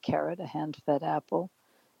hand fed carrot, a hand fed apple.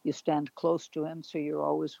 You stand close to him so you're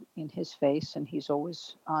always in his face and he's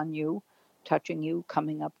always on you, touching you,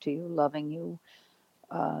 coming up to you, loving you.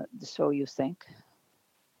 So you think.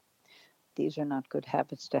 These are not good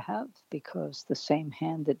habits to have, because the same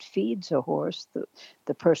hand that feeds a horse,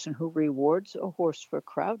 the person who rewards a horse for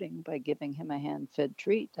crowding by giving him a hand-fed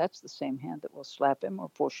treat, that's the same hand that will slap him or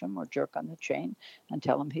push him or jerk on the chain and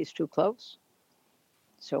tell him he's too close.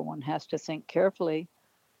 So one has to think carefully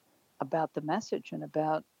about the message and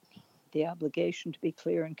about the obligation to be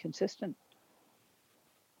clear and consistent.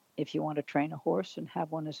 If you want to train a horse and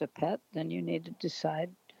have one as a pet, then you need to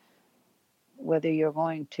decide whether you're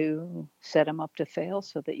going to set him up to fail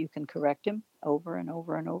so that you can correct him over and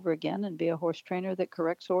over and over again and be a horse trainer that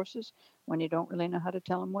corrects horses when you don't really know how to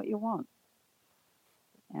tell them what you want.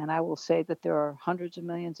 And I will say that there are hundreds of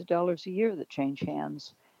millions of dollars a year that change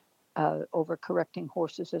hands over correcting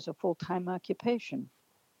horses as a full-time occupation.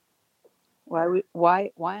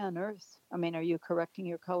 Why on earth? I mean, are you correcting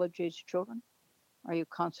your college-age children? Are you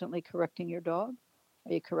constantly correcting your dog?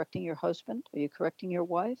 Are you correcting your husband? Are you correcting your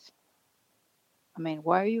wife? I mean,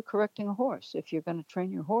 why are you correcting a horse? If you're going to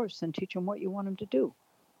train your horse, then teach him what you want him to do.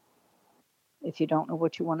 If you don't know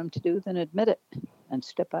what you want him to do, then admit it and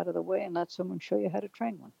step out of the way and let someone show you how to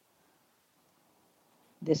train one.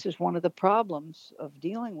 This is one of the problems of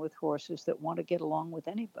dealing with horses that want to get along with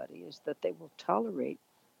anybody, is that they will tolerate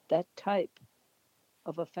that type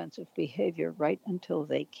of offensive behavior right until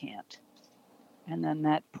they can't. And then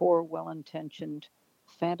that poor, well-intentioned,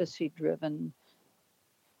 fantasy-driven,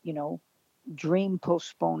 you know, dream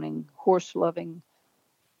postponing, horse loving,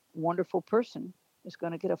 wonderful person is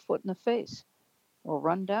going to get a foot in the face or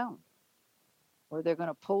run down, or they're going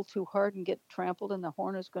to pull too hard and get trampled, and the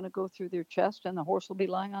horn is going to go through their chest and the horse will be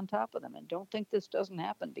lying on top of them. And don't think this doesn't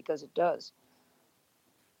happen, because it does.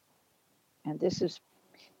 And this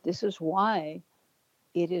is why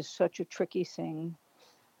it is such a tricky thing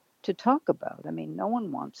to talk about. I mean, no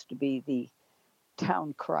one wants to be the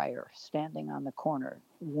town crier standing on the corner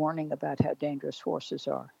warning about how dangerous horses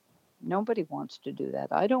are. Nobody wants to do that.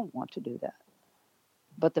 I don't want to do that.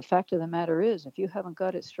 But the fact of the matter is, if you haven't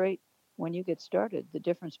got it straight when you get started, the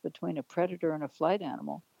difference between a predator and a flight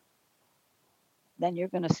animal, then you're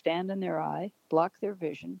going to stand in their eye, block their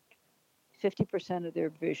vision, 50% of their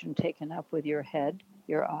vision taken up with your head,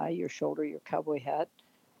 your eye, your shoulder, your cowboy hat,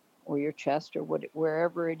 or your chest, or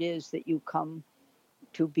wherever it is that you come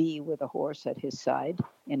to be with a horse at his side,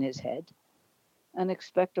 in his head. and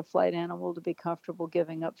expect a flight animal to be comfortable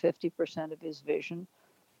giving up 50% of his vision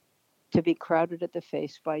to be crowded at the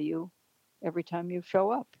face by you every time you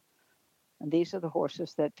show up. And these are the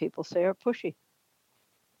horses that people say are pushy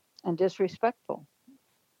and disrespectful.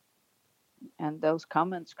 And those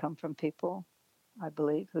comments come from people, I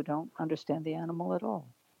believe, who don't understand the animal at all.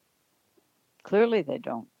 Clearly they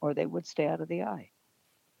don't, or they would stay out of the eye.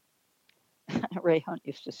 Ray Hunt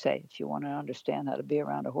used to say, if you want to understand how to be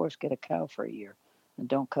around a horse, get a cow for a year and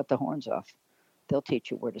don't cut the horns off. They'll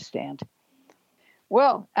teach you where to stand.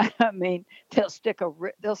 Well, I mean, they'll stick a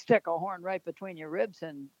horn right between your ribs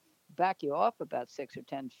and back you off about 6 or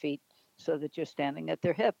 10 feet so that you're standing at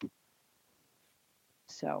their hip.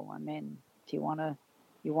 So, I mean, if you want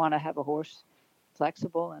to have a horse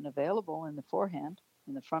flexible and available in the forehand,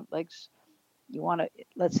 in the front legs, you want to,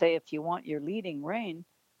 let's say, if you want your leading rein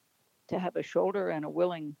to have a shoulder and a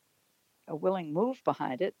willing move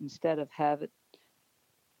behind it, instead of have it,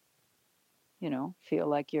 feel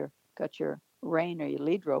like you're got your rein or your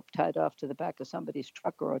lead rope tied off to the back of somebody's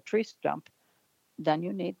truck or a tree stump, then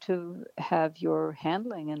you need to have your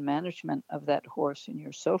handling and management of that horse in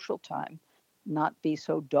your social time not be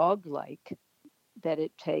so dog-like that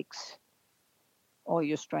it takes all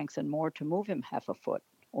your strength and more to move him half a foot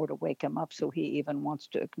or to wake him up so he even wants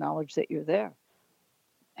to acknowledge that you're there.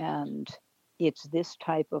 And it's this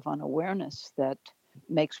type of unawareness that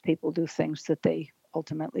makes people do things that they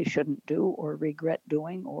ultimately shouldn't do or regret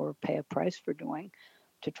doing or pay a price for doing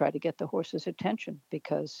to try to get the horse's attention,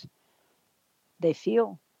 because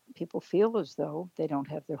people feel as though they don't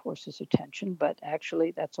have their horse's attention, but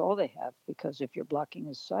actually that's all they have, because if you're blocking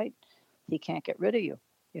his sight, he can't get rid of you.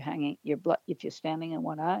 If you're standing in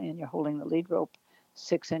one eye and you're holding the lead rope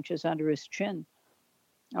 6 inches under his chin,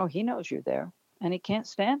 oh, he knows you're there and he can't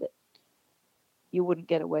stand it. You wouldn't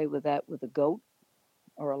get away with that with a goat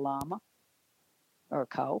or a llama or a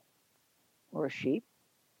cow or a sheep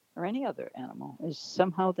or any other animal. It's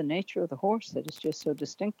somehow the nature of the horse that is just so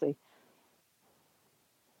distinctly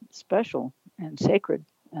special and sacred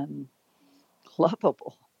and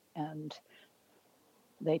lovable. And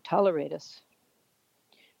they tolerate us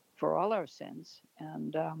for all our sins.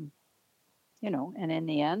 And, and in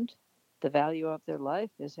the end, the value of their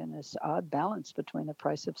life is in this odd balance between the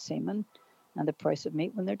price of semen and the price of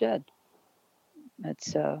meat when they're dead.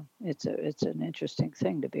 It's an interesting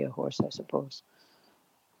thing to be a horse, I suppose.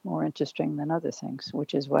 More interesting than other things,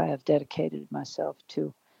 which is why I've dedicated myself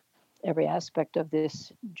to every aspect of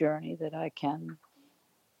this journey that I can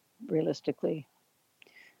realistically,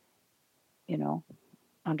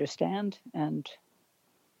 understand and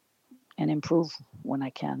improve when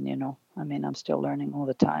I can. I mean, I'm still learning all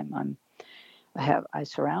the time. I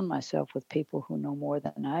surround myself with people who know more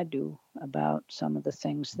than I do about some of the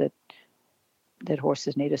things that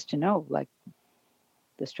horses need us to know, like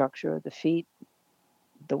the structure of the feet,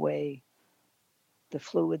 the way the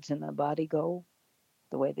fluids in the body go,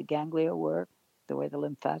 the way the ganglia work, the way the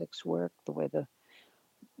lymphatics work, the way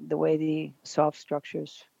the soft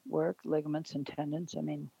structures work, ligaments and tendons. I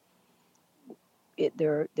mean,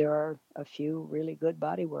 there are a few really good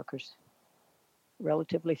body workers,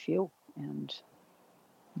 relatively few, and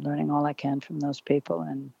learning all I can from those people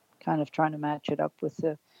and kind of trying to match it up with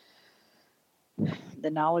the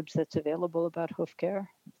knowledge that's available about hoof care.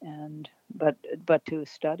 And but to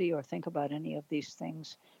study or think about any of these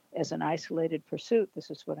things as an isolated pursuit, this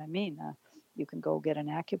is what I mean. You can go get an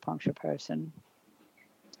acupuncture person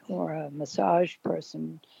or a massage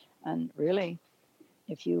person, and really,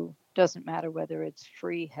 if you doesn't matter whether it's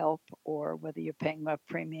free help or whether you're paying a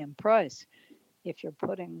premium price, if you're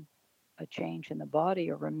putting a change in the body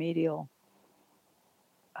or remedial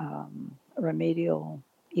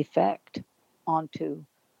effect onto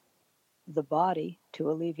the body to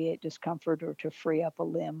alleviate discomfort or to free up a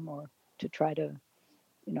limb or to try to,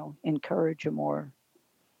 encourage a more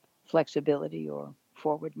flexibility or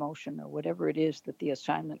forward motion or whatever it is that the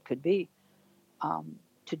assignment could be,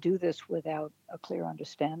 to do this without a clear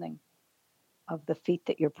understanding of the feet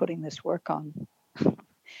that you're putting this work on.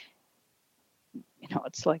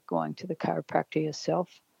 It's like going to the chiropractor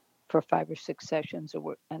yourself for 5 or 6 sessions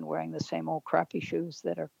and wearing the same old crappy shoes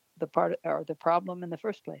that are the problem in the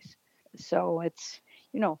first place. So it's,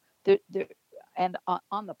 there and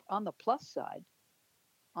on the plus side,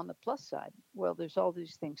 well, there's all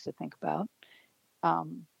these things to think about.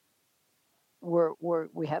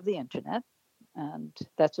 We have the internet, and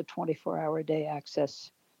that's a 24-hour day access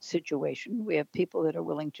situation. We have people that are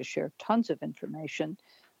willing to share tons of information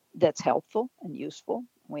that's helpful and useful.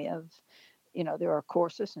 We have, there are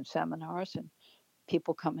courses and seminars and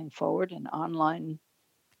people coming forward and online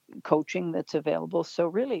coaching that's available. So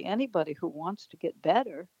really anybody who wants to get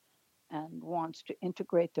better and wants to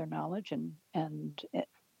integrate their knowledge and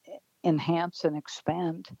enhance and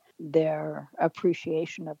expand their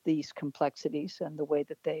appreciation of these complexities and the way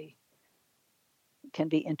that they can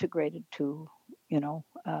be integrated to,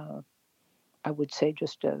 I would say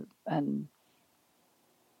just to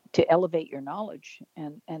elevate your knowledge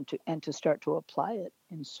and to start to apply it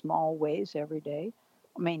in small ways every day.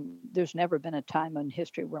 I mean, there's never been a time in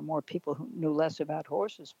history where more people who knew less about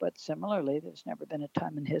horses, but similarly, there's never been a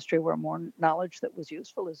time in history where more knowledge that was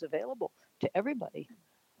useful is available to everybody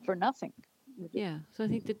for nothing. Yeah, so I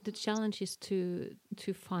think that the challenge is to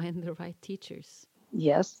find the right teachers.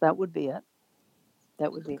 Yes, that would be it.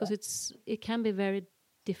 That would be Because it. it can be very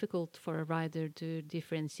difficult for a rider to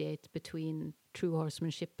differentiate between true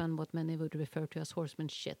horsemanship and what many would refer to as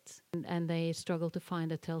horsemanship. And they struggle to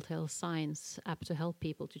find the telltale signs apt to help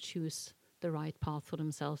people to choose the right path for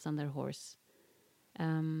themselves and their horse.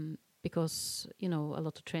 Because, a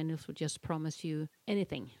lot of trainers would just promise you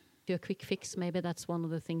anything. Do a quick fix, maybe that's one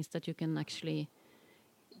of the things that you can actually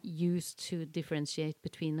use to differentiate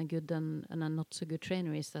between a good and a not so good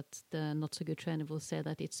trainer, is that the not so good trainer will say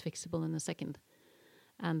that it's fixable in a second,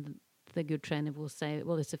 and the good trainer will say,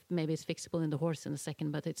 well, maybe it's fixable in the horse in a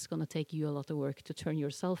second, but it's going to take you a lot of work to turn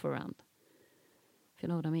yourself around. If you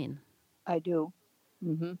know what I mean. I do.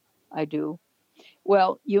 Mm-hmm. I do.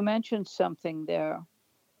 Well, you mentioned something there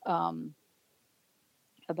about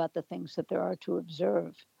the things that there are to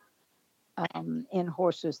observe in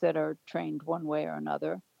horses that are trained one way or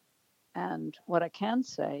another. And what I can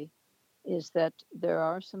say is that there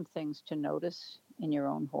are some things to notice in your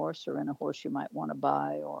own horse or in a horse you might want to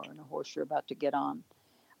buy or in a horse you're about to get on.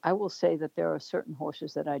 I will say that there are certain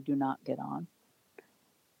horses that I do not get on,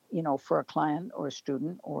 for a client or a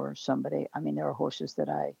student or somebody. I mean, there are horses that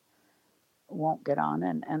I won't get on,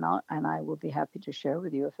 and I will be happy to share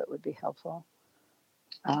with you if it would be helpful.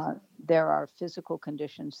 There are physical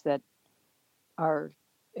conditions that are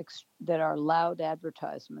loud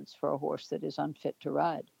advertisements for a horse that is unfit to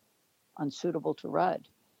ride, unsuitable to ride.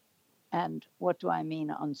 And what do I mean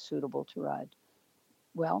unsuitable to ride?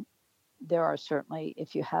 Well, there are certainly,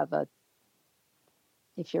 if you're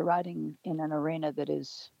riding in an arena that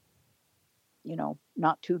is,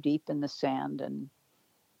 not too deep in the sand and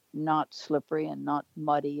not slippery and not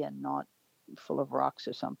muddy and not full of rocks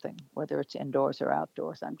or something, whether it's indoors or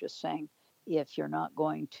outdoors. I'm just saying, if you're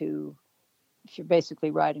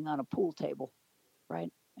basically riding on a pool table,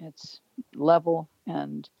 right? It's level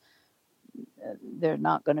and there are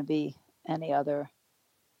not going to be any other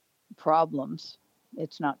problems.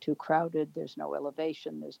 It's not too crowded. There's no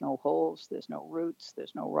elevation. There's no holes. There's no roots.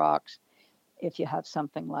 There's no rocks. If you have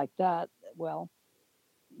something like that, well,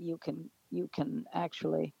 you can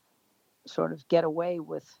actually sort of get away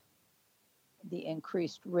with the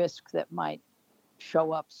increased risk that might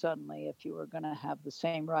show up suddenly if you were going to have the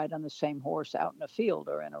same ride on the same horse out in a field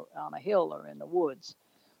or on a hill or in the woods.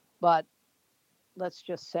 But let's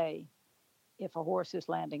just say, if a horse is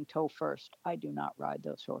landing toe first, I do not ride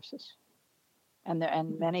those horses. And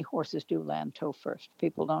many horses do land toe first.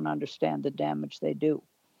 People don't understand the damage they do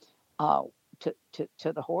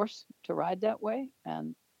to the horse to ride that way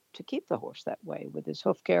and to keep the horse that way with his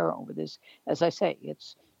hoof care or with his, as I say,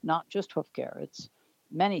 it's not just hoof care, it's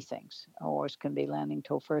many things. A horse can be landing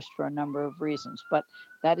toe first for a number of reasons, but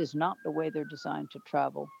that is not the way they're designed to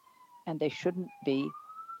travel, and they shouldn't be.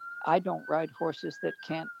 I don't ride horses that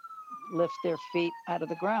can't lift their feet out of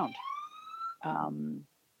the ground.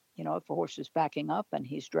 If a horse is backing up and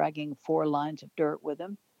he's dragging 4 lines of dirt with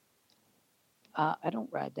him, I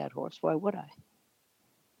don't ride that horse. Why would I?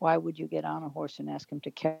 Why would you get on a horse and ask him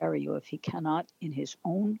to carry you if he cannot, in his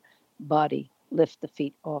own body, lift the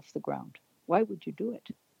feet off the ground? Why would you do it?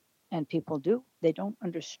 And people do. They don't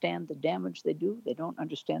understand the damage they do. They don't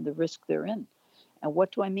understand the risk they're in. And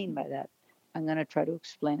what do I mean by that? I'm going to try to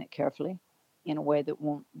explain it carefully in a way that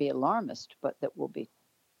won't be alarmist, but that will be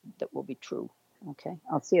true. Okay,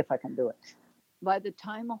 I'll see if I can do it. By the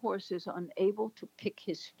time a horse is unable to pick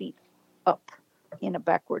his feet up in a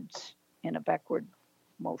backward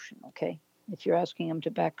motion, okay, if you're asking him to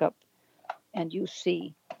back up and you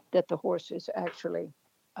see that the horse is actually,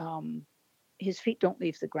 his feet don't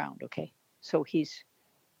leave the ground, okay, so he's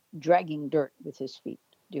dragging dirt with his feet.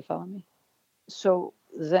 Do you follow me? So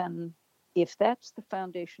then, if that's the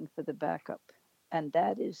foundation for the backup, and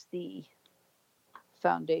that is the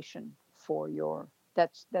foundation for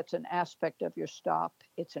that's an aspect of your stop.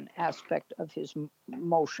 It's an aspect of his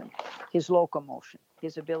motion, his locomotion,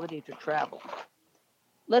 his ability to travel.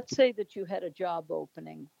 Let's say that you had a job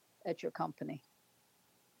opening at your company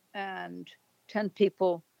and 10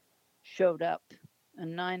 people showed up,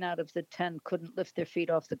 and 9 out of the 10 couldn't lift their feet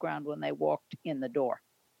off the ground when they walked in the door.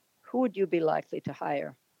 Who would you be likely to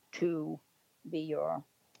hire to be your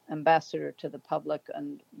ambassador to the public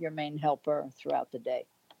and your main helper throughout the day?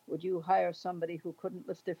 Would you hire somebody who couldn't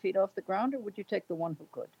lift their feet off the ground, or would you take the one who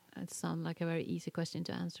could? That sounds like a very easy question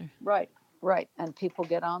to answer. Right, right. And people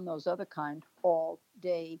get on those other kind all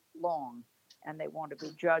day long, and they want to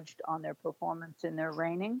be judged on their performance in their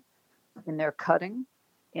reining, in their cutting,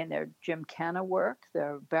 in their gymkhana work,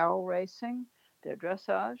 their barrel racing, their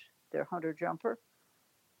dressage, their hunter jumper,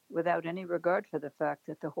 without any regard for the fact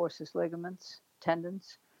that the horse's ligaments,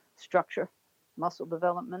 tendons, structure, muscle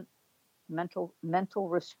development, mental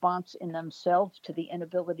response in themselves to the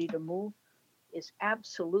inability to move is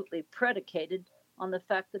absolutely predicated on the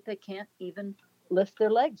fact that they can't even lift their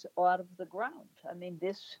legs out of the ground. I mean,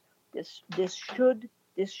 this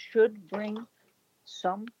should bring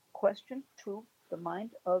some question to the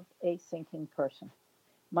mind of a thinking person.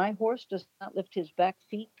 My horse does not lift his back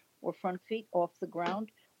feet or front feet off the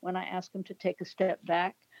ground when I ask him to take a step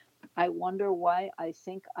back. I wonder why I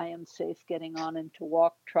think I am safe getting on and to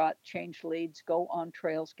walk, trot, change leads, go on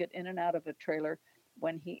trails, get in and out of a trailer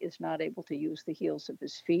when he is not able to use the heels of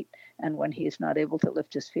his feet and when he is not able to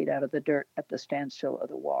lift his feet out of the dirt at the standstill of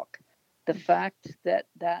the walk. The fact that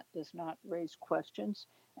that does not raise questions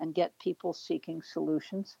and get people seeking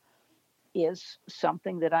solutions is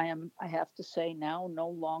something that I have to say now, no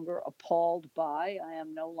longer appalled by. I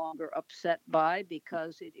am no longer upset by,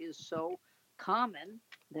 because it is so common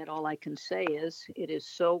that all I can say is it is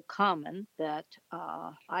so common that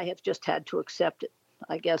I have just had to accept it.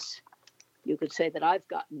 I guess you could say that I've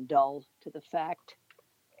gotten dull to the fact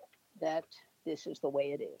that this is the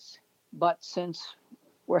way it is. But since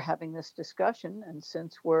we're having this discussion, and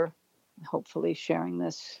since we're hopefully sharing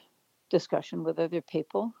this discussion with other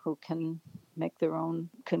people who can make their own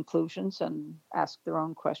conclusions and ask their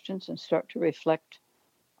own questions and start to reflect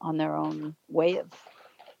on their own way of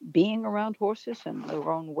being around horses and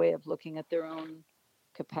their own way of looking at their own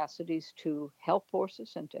capacities to help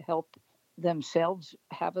horses and to help themselves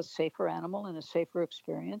have a safer animal and a safer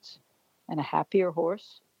experience and a happier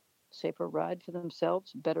horse, safer ride for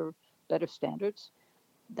themselves, better standards,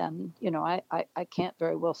 then I can't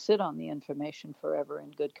very well sit on the information forever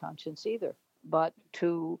in good conscience either. But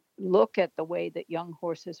to look at the way that young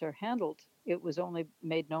horses are handled, it was only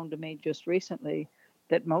made known to me just recently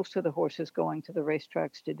that most of the horses going to the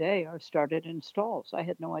racetracks today are started in stalls. I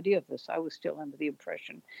had no idea of this. I was still under the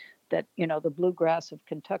impression that, the bluegrass of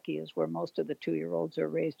Kentucky is where most of the 2-year-olds are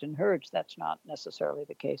raised in herds. That's not necessarily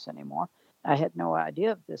the case anymore. I had no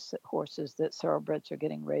idea of this, that horses, that thoroughbreds are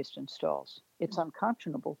getting raised in stalls. It's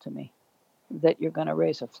unconscionable to me that you're going to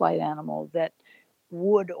raise a flight animal that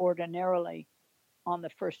would ordinarily on the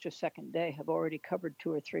first or second day have already covered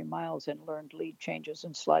 2 or 3 miles and learned lead changes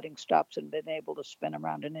and sliding stops and been able to spin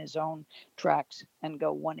around in his own tracks and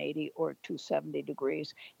go 180 or 270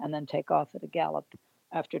 degrees and then take off at a gallop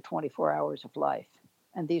after 24 hours of life.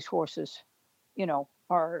 And these horses,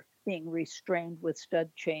 are being restrained with stud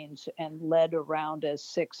chains and led around as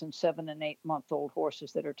 6 and 7 and 8 month old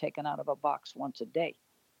horses that are taken out of a box once a day,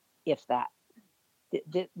 if that.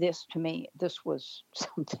 This to me, this was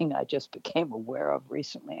something I just became aware of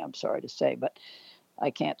recently. I'm sorry to say, but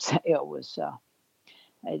I can't say it was.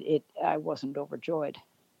 I wasn't overjoyed,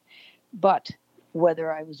 but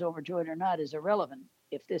whether I was overjoyed or not is irrelevant.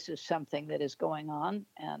 If this is something that is going on,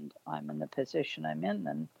 and I'm in the position I'm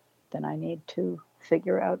in, then I need to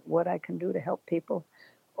figure out what I can do to help people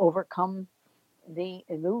overcome the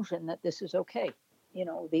illusion that this is okay.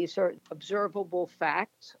 These are observable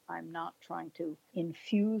facts. I'm not trying to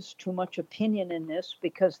infuse too much opinion in this,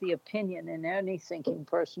 because the opinion in any thinking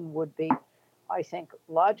person would be, I think,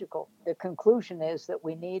 logical. The conclusion is that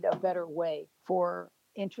we need a better way for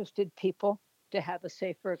interested people to have a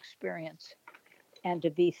safer experience and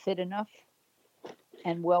to be fit enough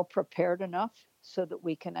and well prepared enough so that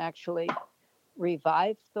we can actually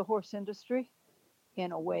revive the horse industry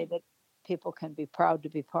in a way that people can be proud to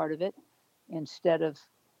be part of it, instead of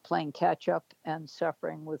playing catch up and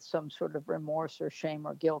suffering with some sort of remorse or shame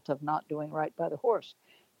or guilt of not doing right by the horse.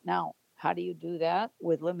 Now, how do you do that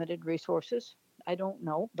with limited resources? I don't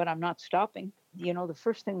know, but I'm not stopping. The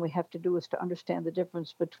first thing we have to do is to understand the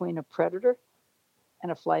difference between a predator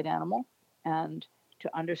and a flight animal, and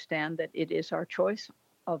to understand that it is our choice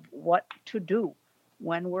of what to do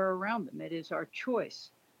when we're around them. It is our choice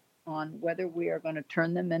on whether we are going to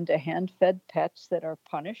turn them into hand-fed pets that are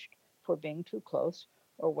punished for being too close,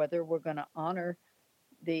 or whether we're going to honor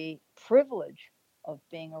the privilege of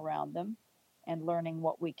being around them and learning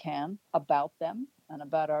what we can about them and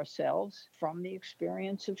about ourselves from the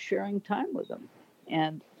experience of sharing time with them.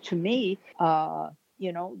 And to me, the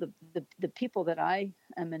people that I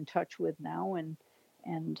am in touch with now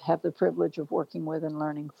and have the privilege of working with and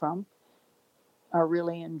learning from are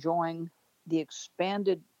really enjoying the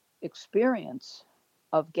expanded experience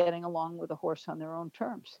of getting along with a horse on their own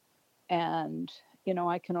terms. And,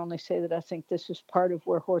 I can only say that I think this is part of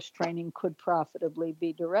where horse training could profitably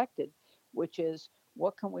be directed, which is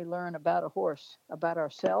what can we learn about a horse, about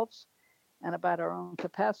ourselves, and about our own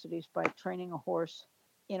capacities by training a horse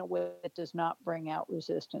in a way that does not bring out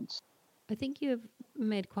resistance. I think you've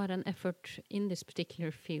made quite an effort in this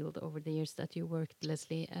particular field over the years that you worked,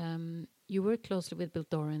 Leslie. You worked closely with Bill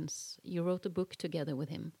Dorrance. You wrote a book together with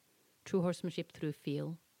him, True Horsemanship Through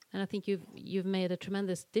Feel. And I think you've made a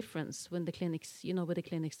tremendous difference when the clinics, with the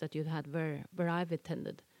clinics that you've had where I've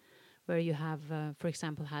attended, where you have, for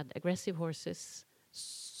example, had aggressive horses,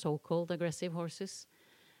 so-called aggressive horses,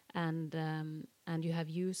 and you have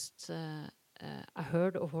used a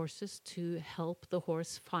herd of horses to help the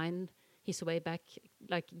horse find his way back,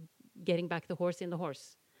 like getting back the horse in the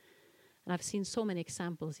horse. And I've seen so many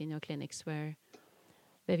examples in your clinics where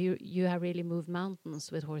you have really moved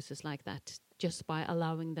mountains with horses like that, just by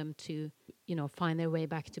allowing them to, find their way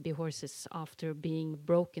back to be horses after being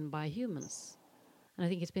broken by humans. And I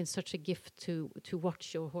think it's been such a gift to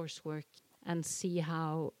watch your horse work and see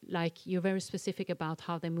how, like, you're very specific about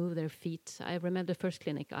how they move their feet. I remember the first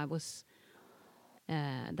clinic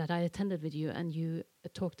that I attended with you, and you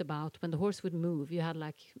talked about when the horse would move, you had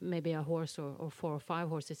like maybe a horse or 4 or 5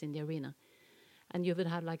 horses in the arena. And you would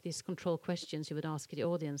have like these control questions you would ask the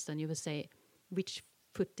audience, and you would say, which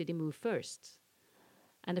foot did he move first?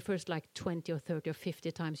 And the first like 20 or 30 or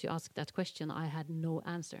 50 times you asked that question, I had no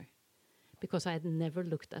answer, because I had never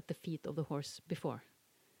looked at the feet of the horse before.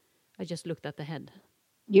 I just looked at the head.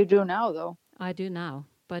 You do now, though. I do now,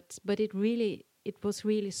 but it was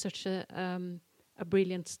really such a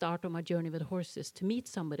brilliant start on my journey with horses, to meet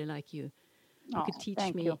somebody like you who could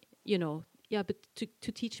teach me, but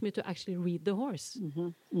to teach me to actually read the horse. Mm-hmm,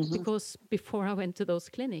 mm-hmm. Because before I went to those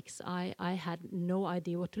clinics, I had no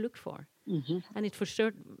idea what to look for. Mm-hmm. And it for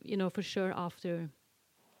sure after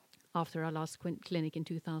our last clinic in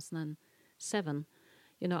 2007,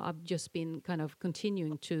 I've just been kind of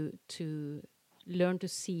continuing to learn to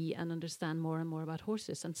see and understand more and more about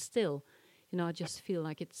horses. And still, I just feel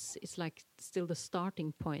like it's like still the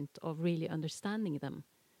starting point of really understanding them,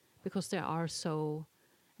 because they're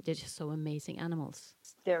just so amazing animals.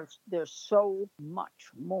 They're so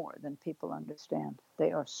much more than people understand.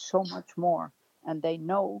 They are so much more, and they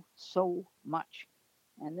know so much.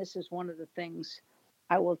 And this is one of the things.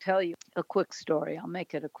 I will tell you a quick story. I'll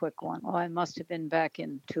make it a quick one. I must have been back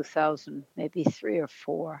in 2000, maybe 3 or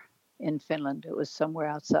 4 in Finland. It was somewhere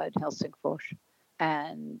outside Helsingfors.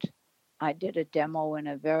 And I did a demo in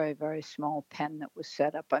a very, very small pen that was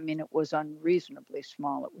set up. I mean, it was unreasonably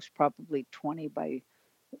small. It was probably 20 by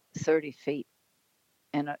 30 feet.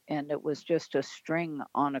 And it was just a string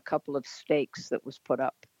on a couple of stakes that was put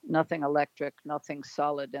up. Nothing electric, nothing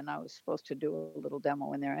solid. And I was supposed to do a little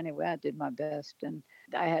demo in there. Anyway, I did my best. And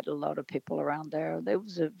I had a lot of people around there. It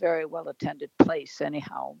was a very well-attended place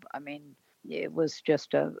anyhow. I mean, it was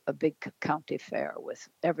just a big county fair with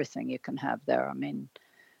everything you can have there. I mean,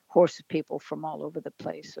 horse people from all over the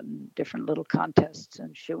place, and different little contests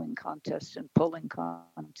and shoeing contests and pulling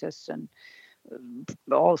contests and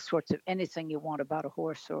all sorts of anything you want about a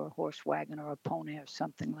horse or a horse wagon or a pony or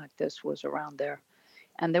something like this was around there.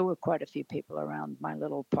 And there were quite a few people around my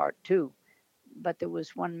little part too. But there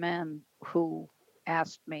was one man who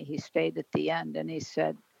asked me, he stayed at the end, and he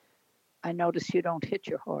said, I notice you don't hit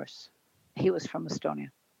your horse. He was from Estonia.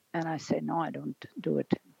 And I say, no, I don't do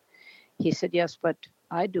it. He said, yes, but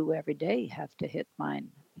I do every day have to hit mine.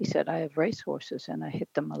 He said, I have race horses and I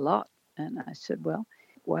hit them a lot. And I said, well,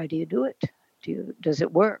 why do you do it? Does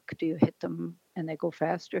it work? Do you hit them and they go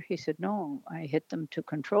faster? He said, no, I hit them to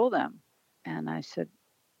control them. And I said,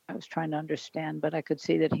 I was trying to understand, but I could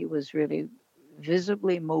see that he was really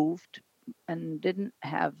visibly moved and didn't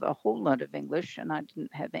have a whole lot of English, and I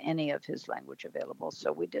didn't have any of his language available.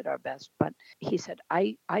 So we did our best. But he said,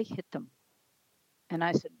 I hit them. And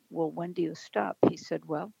I said, well, when do you stop? He said,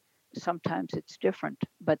 well, sometimes it's different,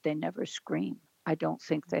 but they never scream. I don't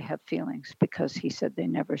think they have feelings, because he said they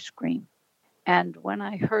never scream. And when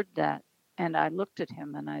I heard that, and I looked at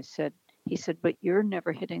him and I said, he said, but you're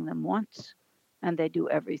never hitting them once, and they do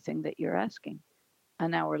everything that you're asking.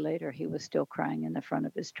 An hour later, he was still crying in the front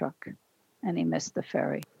of his truck, and he missed the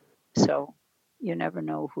ferry. So you never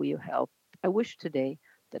know who you help. I wish today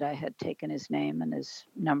that I had taken his name and his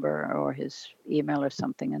number or his email or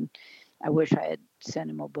something. And I wish I had sent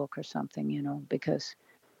him a book or something, because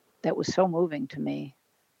that was so moving to me.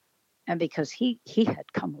 And because he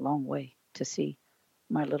had come a long way to see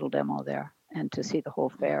my little demo there and to see the whole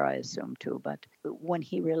fair, I assume too. But when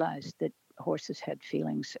he realized that horses had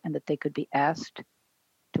feelings and that they could be asked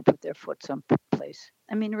to put their foot someplace.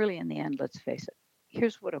 I mean, really, in the end, let's face it.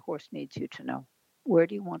 Here's what a horse needs you to know. Where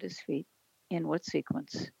do you want his feet? In what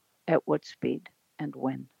sequence? At what speed? And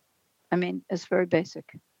when? I mean, it's very basic.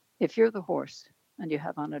 If you're the horse and you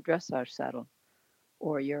have on a dressage saddle,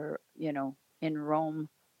 or you're, in Rome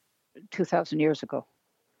 2,000 years ago,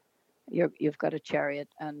 you've got a chariot,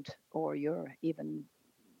 or you're even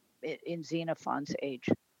in Xenophon's age,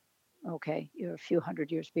 okay, you're a few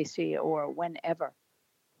hundred years BC or whenever.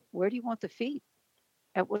 Where do you want the feet?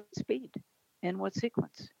 At what speed? In what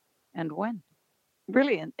sequence? And when?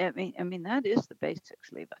 Really, I mean that is the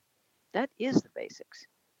basics, Leva. That is the basics.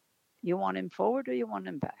 You want him forward or you want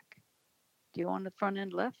him back? Do you want the front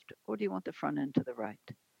end left or do you want the front end to the right?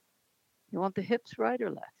 You want the hips right or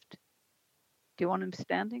left? Do you want him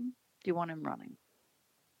standing? Do you want him running?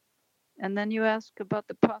 And then you ask about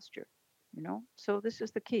the posture, So this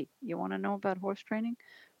is the key. You want to know about horse training?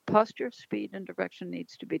 Posture, speed, and direction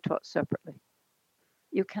needs to be taught separately.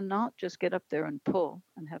 You cannot just get up there and pull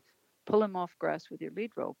him off grass with your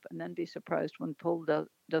lead rope and then be surprised when pull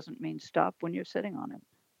doesn't mean stop when you're sitting on him.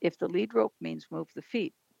 If the lead rope means move the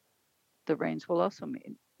feet, the reins will also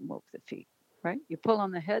mean move the feet, right? You pull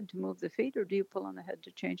on the head to move the feet, or do you pull on the head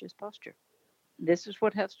to change his posture? This is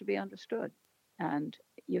what has to be understood. And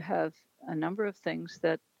you have a number of things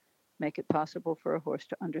that make it possible for a horse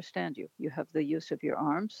to understand you. You have the use of your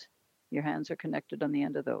arms. Your hands are connected on the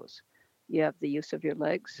end of those. You have the use of your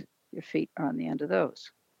legs. Your feet are on the end of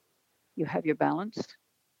those. You have your balance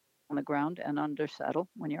on the ground and under saddle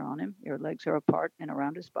when you're on him. Your legs are apart and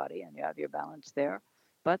around his body, and you have your balance there.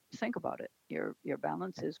 But think about it. Your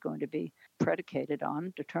balance is going to be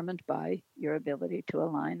determined by your ability to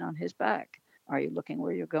align on his back. Are you looking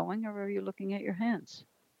where you're going, or are you looking at your hands?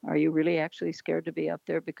 Are you really actually scared to be up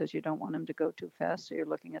there because you don't want him to go too fast, so you're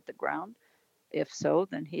looking at the ground? If so,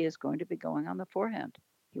 then he is going to be going on the forehand.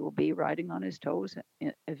 He will be riding on his toes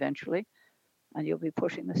eventually, and you'll be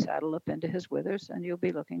pushing the saddle up into his withers, and you'll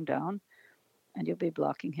be looking down, and you'll be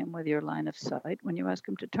blocking him with your line of sight when you ask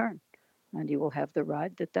him to turn. And you will have the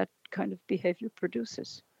ride that kind of behavior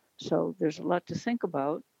produces. So there's a lot to think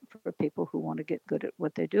about for people who want to get good at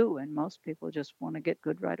what they do, and most people just want to get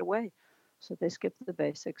good right away. So they skip the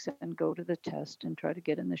basics and go to the test and try to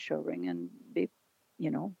get in the show ring and be,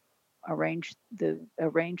 arrange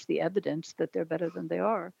the evidence that they're better than they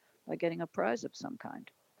are by getting a prize of some kind,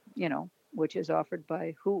 which is offered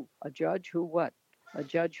by who? A judge who what? A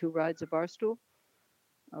judge who rides a bar stool?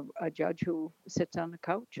 A judge who sits on the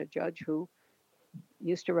couch? A judge who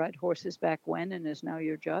used to ride horses back when and is now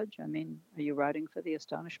your judge? I mean, are you riding for the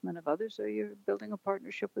astonishment of others, or you're building a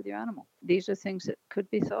partnership with your animal? These are things that could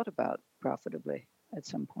be thought about profitably at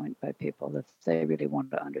some point by people if they really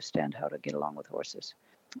want to understand how to get along with horses.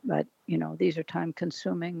 But, these are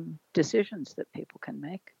time-consuming decisions that people can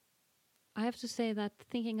make. I have to say that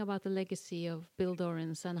thinking about the legacy of Bill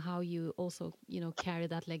Dorrance and how you also, carry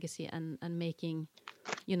that legacy and making,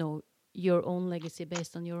 your own legacy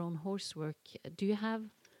based on your own horse work. Do you have,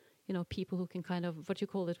 people who can kind of, what you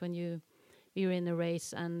call it when you're in a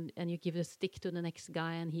race and you give a stick to the next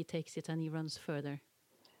guy and he takes it and he runs further?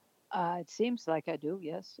 It seems like I do,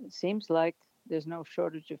 yes. It seems like there's no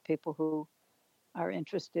shortage of people who are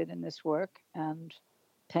interested in this work and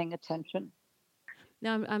paying attention.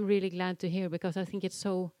 Now, I'm really glad to hear, because I think it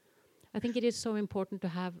is so important to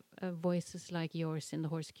have voices like yours in the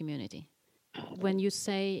horse community. When you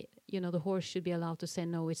say, the horse should be allowed to say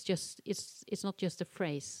no, it's not just a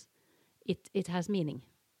phrase. It has meaning.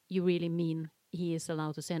 You really mean he is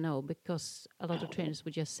allowed to say no, because a lot of trainers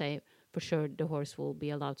would just say, for sure, the horse will be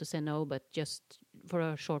allowed to say no, but just for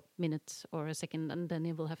a short minute or a second, and then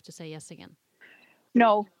he will have to say yes again.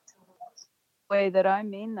 No, the way that I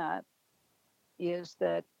mean that is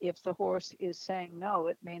that if the horse is saying no,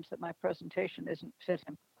 it means that my presentation isn't fit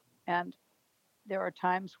him. And there are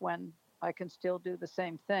times when I can still do the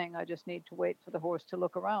same thing. I just need to wait for the horse to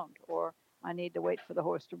look around, or I need to wait for the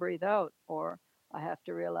horse to breathe out, or I have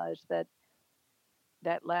to realize that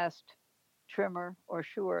that last trimmer or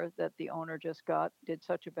shoer that the owner just got did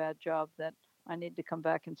such a bad job that I need to come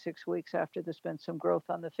back in 6 weeks after there's been some growth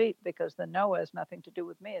on the feet, because the no has nothing to do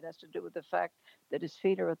with me. It has to do with the fact that his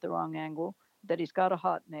feet are at the wrong angle, that he's got a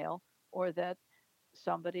hot nail, or that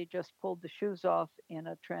somebody just pulled the shoes off in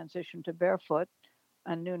a transition to barefoot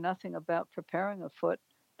and knew nothing about preparing a foot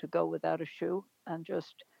to go without a shoe and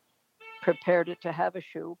just prepared it to have a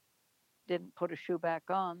shoe, didn't put a shoe back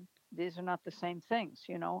on. These are not the same things,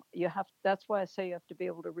 you know. You have That's why I say you have to be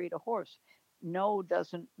able to read a horse. No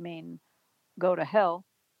doesn't mean go to hell.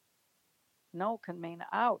 No can mean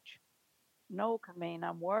ouch. No can mean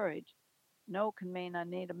I'm worried. No can mean I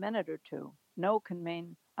need a minute or two. No can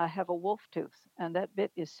mean I have a wolf tooth and that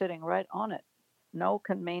bit is sitting right on it. No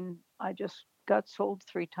can mean I just got sold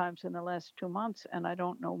 3 times in the last 2 months and I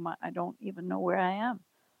don't even know where I am.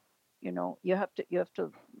 You know, you have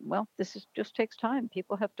to well, this is just takes time.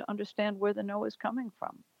 People have to understand where the no is coming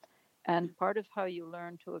from. And part of how you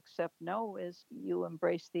learn to accept no is you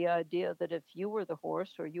embrace the idea that if you were the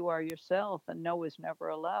horse or you are yourself and no is never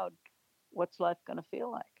allowed, what's life going to feel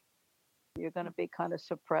like? You're going to be kind of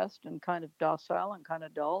suppressed and kind of docile and kind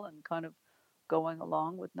of dull and kind of going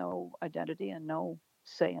along with no identity and no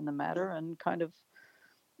say in the matter and kind of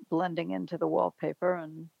blending into the wallpaper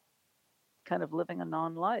and kind of living a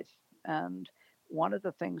non life. And one of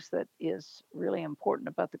the things that is really important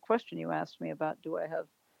about the question you asked me about, do I have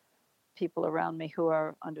people around me who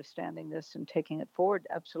are understanding this and taking it forward?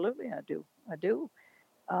 Absolutely, I do. I do.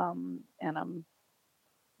 And I'm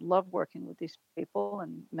love working with these people,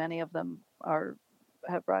 and many of them are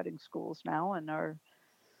have riding schools now and are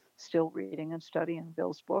still reading and studying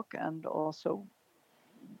Bill's book, and also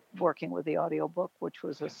working with the audiobook, which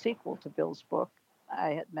was a sequel to Bill's book. I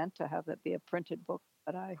had meant to have it be a printed book,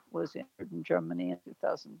 but I was injured in Germany in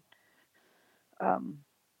 2000, um,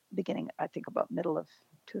 beginning, I think, about middle of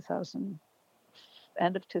 2000,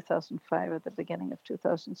 end of 2005 at the beginning of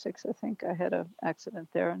 2006. I think I had an accident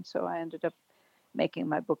there, and so I ended up making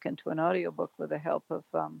my book into an audiobook with the help of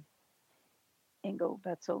Ingo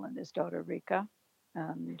Betzel and his daughter Rika.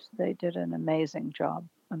 And they did an amazing job,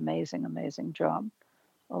 amazing job,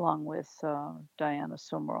 along with Diana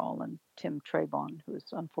Summerall and Tim Trebon,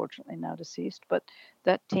 who's unfortunately now deceased. But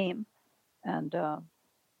that team, and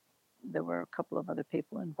there were a couple of other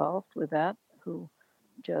people involved with that who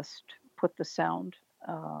just put the sound,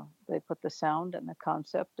 they put the sound and the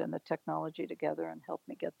concept and the technology together and helped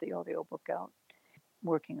me get the audiobook out.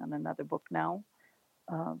 Working on another book now,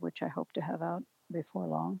 which I hope to have out before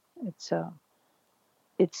long.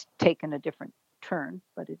 It's taken a different turn,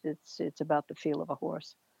 but it's about the feel of a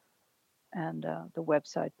horse. And the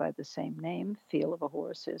website by the same name, Feel of a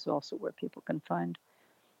Horse, is also where people can find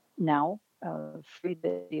now free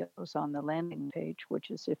videos on the landing page, which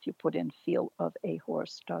is if you put in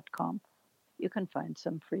feelofahorse.com, you can find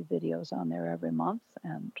some free videos on there every month.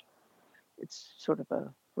 And it's sort of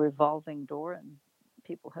a revolving door, and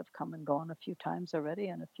people have come and gone a few times already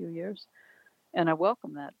in a few years. And I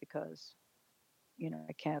welcome that because, you know,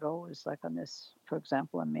 I can't always, like on this, for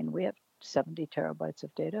example, I mean, we have 70 terabytes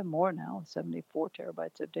of data, more now, 74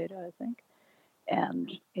 terabytes of data, I think.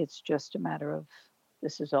 And it's just a matter of,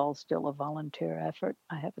 this is all still a volunteer effort.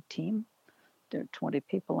 I have a team. There are 20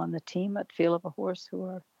 people on the team at Feel of a Horse who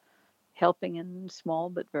are helping in small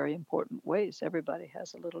but very important ways. Everybody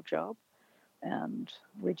has a little job, and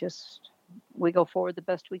we go forward the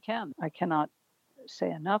best we can. I cannot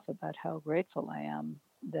say enough about how grateful I am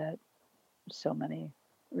that so many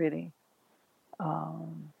really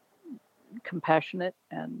compassionate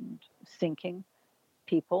and thinking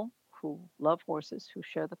people who love horses, who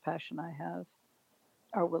share the passion I have,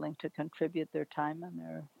 are willing to contribute their time and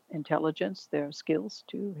their intelligence, their skills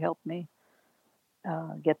to help me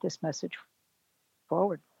get this message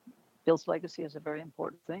forward. Bill's legacy is a very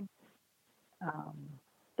important thing. Um,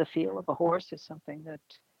 the feel of a horse is something that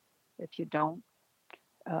if you don't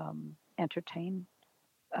entertain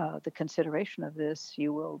the consideration of this,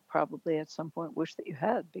 you will probably at some point wish that you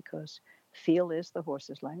had, because feel is the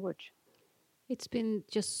horse's language. It's been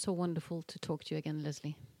just so wonderful to talk to you again,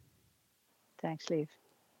 Leslie. Thanks, Liv.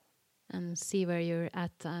 And see where you're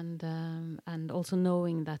at, and also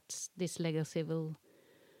knowing that this legacy will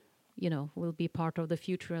be part of the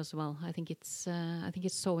future as well. I think it's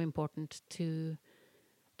so important to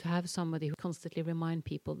have somebody who constantly remind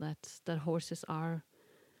people that horses are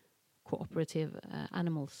cooperative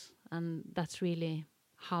animals, and that's really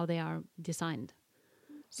how they are designed.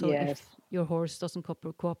 So yes. If your horse doesn't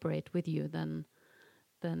cooperate with you, then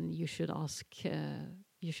you should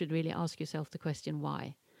really ask yourself the question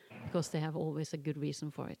why, because they have always a good reason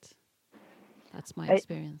for it. That's my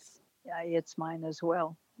experience. It's mine as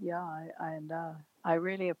well. Yeah, I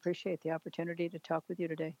really appreciate the opportunity to talk with you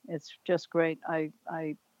today. It's just great.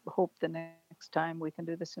 I hope the next time we can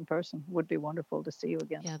do this in person. Would be wonderful to see you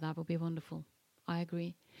again. Yeah, that would be wonderful. I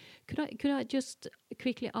agree. Could I just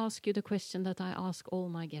quickly ask you the question that I ask all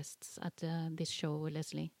my guests at this show,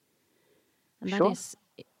 Leslie? And Sure. that is,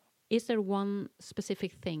 Is there one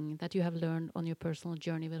specific thing that you have learned on your personal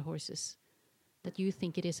journey with horses that you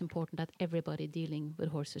think it is important that everybody dealing with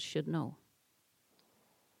horses should know?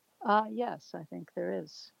 Yes, I think there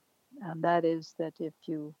is. And that is that if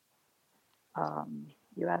you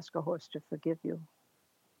ask a horse to forgive you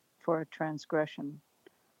for a transgression,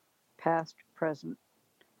 past, present,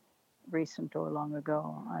 recent, or long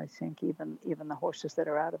ago, I think even the horses that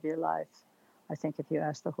are out of your life, I think if you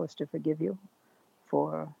ask the horse to forgive you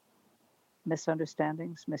for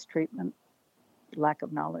misunderstandings, mistreatment, lack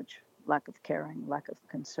of knowledge, lack of caring, lack of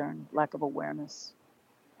concern, lack of awareness,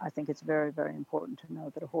 I think it's very, very important to know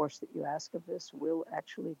that a horse that you ask of this will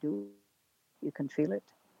actually do. You can feel it.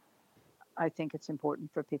 I think it's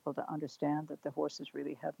important for people to understand that the horses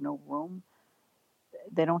really have no room.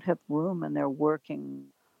 They don't have room in their working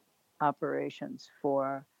operations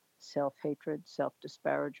for self-hatred,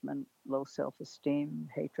 self-disparagement, low self-esteem,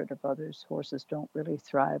 hatred of others. Horses don't really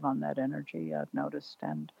thrive on that energy, I've noticed.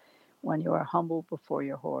 And when you are humble before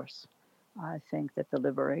your horse, I think that the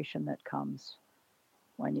liberation that comes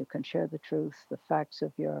when you can share the truth, the facts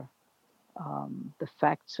of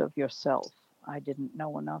yourself. I didn't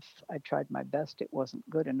know enough. I tried my best. It wasn't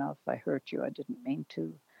good enough. I hurt you. I didn't mean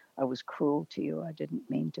to. I was cruel to you. I didn't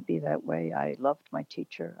mean to be that way. I loved my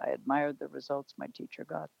teacher. I admired the results my teacher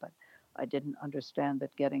got, but I didn't understand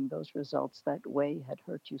that getting those results that way had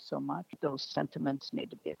hurt you so much. Those sentiments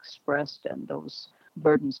need to be expressed and those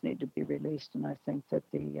burdens need to be released. And I think that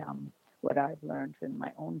what I've learned in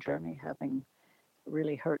my own journey, having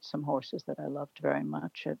really hurt some horses that I loved very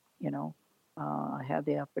much, I had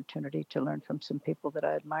the opportunity to learn from some people that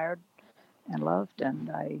I admired and loved, and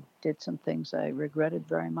I did some things I regretted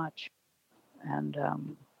very much. And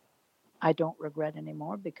I don't regret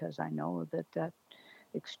anymore because I know that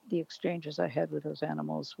the exchanges I had with those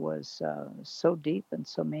animals was so deep and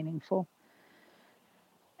so meaningful.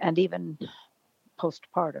 And even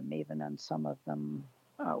postpartum, even and some of them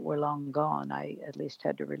were long gone, I at least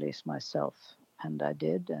had to release myself, and I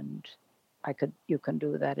did. And you can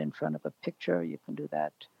do that in front of a picture, you can do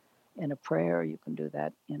that in a prayer, you can do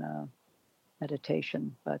that in a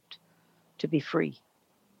meditation, but to be free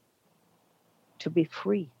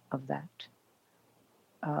of that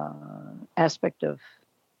aspect of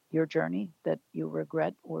your journey that you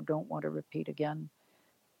regret or don't want to repeat again,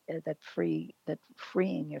 that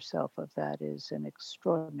freeing yourself of that is an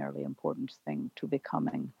extraordinarily important thing to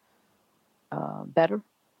becoming better,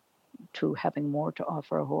 to having more to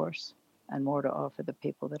offer a horse and more to offer the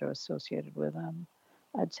people that are associated with them.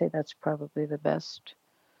 I'd say that's probably the best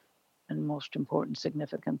and most important,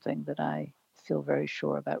 significant thing that I feel very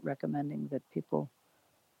sure about recommending that people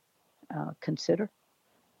consider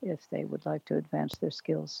if they would like to advance their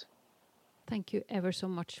skills. Thank you ever so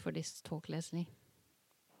much for this talk, Leslie.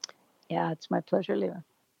 Yeah, it's my pleasure, Leva.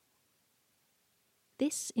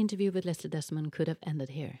 This interview with Leslie Desmond could have ended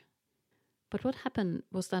here. But what happened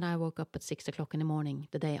was that I woke up at 6 o'clock in the morning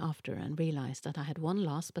the day after and realized that I had one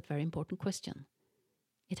last but very important question.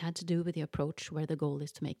 It had to do with the approach where the goal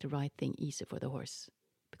is to make the right thing easy for the horse.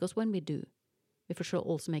 Because when we do, we for sure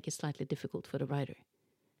also make it slightly difficult for the rider.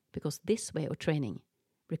 Because this way of training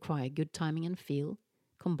requires good timing and feel,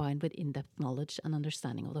 combined with in-depth knowledge and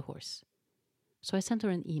understanding of the horse. So I sent her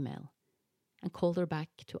an email and called her back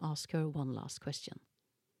to ask her one last question.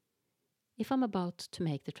 If I'm about to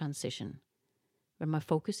make the transition, where my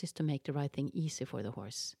focus is to make the right thing easy for the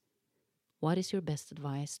horse, what is your best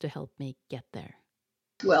advice to help me get there?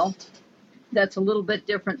 Well, that's a little bit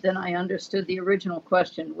different than I understood the original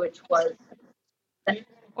question, which was...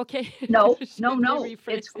 Okay. No,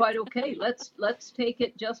 it's quite okay. Let's take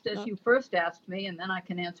it just as you first asked me, and then I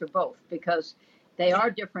can answer both, because they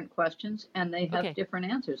are different questions and they have different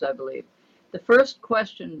answers, I believe. The first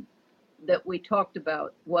question that we talked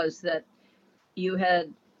about was that you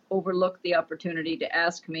had overlooked the opportunity to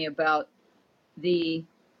ask me about the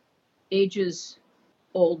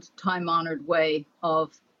ages-old, time-honored way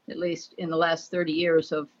of, at least in the last 30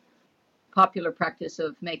 years, of popular practice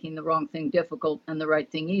of making the wrong thing difficult and the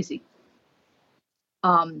right thing easy.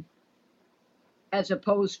 As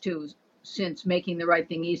opposed to, since making the right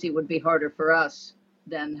thing easy would be harder for us,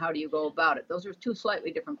 then how do you go about it? Those are two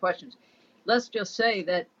slightly different questions. Let's just say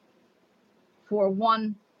that for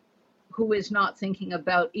one who is not thinking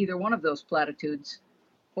about either one of those platitudes,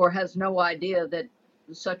 or has no idea that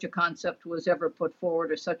such a concept was ever put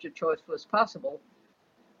forward or such a choice was possible,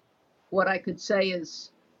 what I could say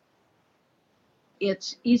is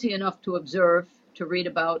it's easy enough to observe, to read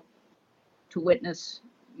about, to witness.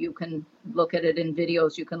 You can look at it in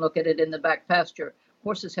videos, you can look at it in the back pasture.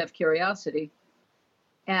 Horses have curiosity.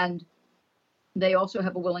 And they also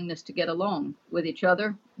have a willingness to get along with each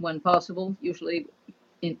other when possible. Usually,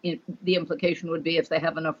 the implication would be if they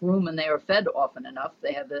have enough room and they are fed often enough,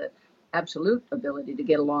 they have the absolute ability to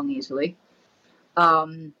get along easily.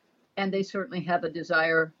 And they certainly have a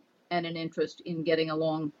desire and an interest in getting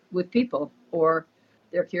along with people, or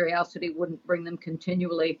their curiosity wouldn't bring them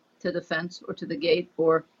continually to the fence or to the gate,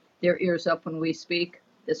 or their ears up when we speak,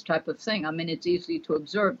 this type of thing. I mean, it's easy to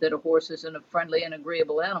observe that a horse isn't a friendly and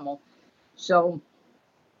agreeable animal. So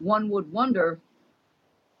one would wonder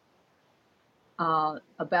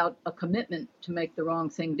about a commitment to make the wrong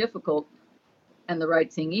thing difficult and the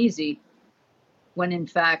right thing easy, when in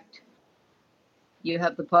fact you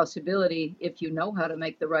have the possibility, if you know how to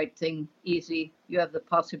make the right thing easy, you have the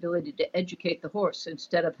possibility to educate the horse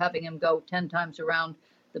instead of having him go 10 times around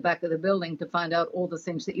the back of the building to find out all the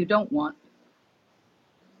things that you don't want.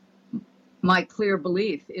 My clear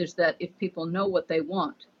belief is that if people know what they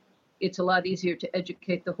want, it's a lot easier to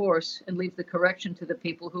educate the horse and leave the correction to the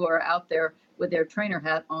people who are out there with their trainer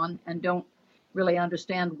hat on and don't really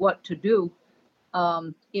understand what to do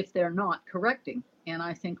if they're not correcting. And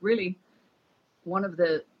I think really one of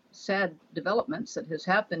the sad developments that has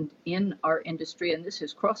happened in our industry, and this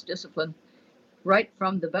is cross-discipline, right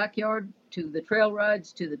from the backyard to the trail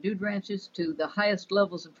rides, to the dude ranches, to the highest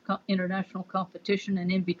levels of international competition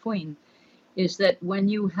and in between, is that when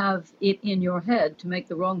you have it in your head to make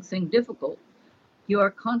the wrong thing difficult, you are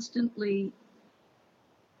constantly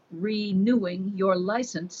renewing your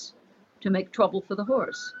license to make trouble for the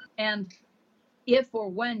horse. And if or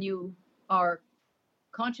when you are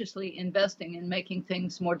consciously investing in making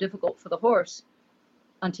things more difficult for the horse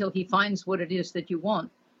until he finds what it is that you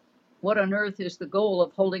want, what on earth is the goal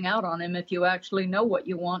of holding out on him if you actually know what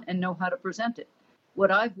you want and know how to present it?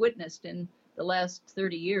 What I've witnessed in the last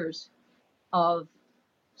 30 years of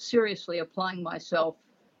seriously applying myself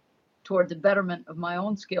toward the betterment of my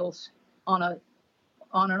own skills on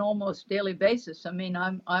an almost daily basis. I mean,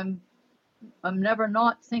 I'm never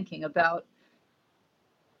not thinking about,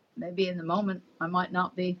 maybe in the moment I might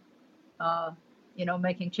not be,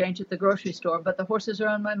 making change at the grocery store, but the horses are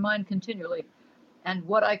on my mind continually. And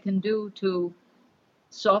what I can do to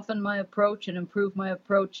soften my approach and improve my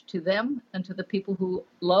approach to them and to the people who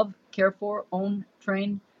love, care for, own,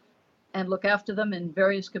 train, and look after them in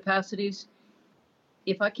various capacities.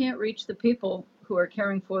 If I can't reach the people who are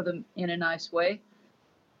caring for them in a nice way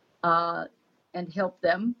and help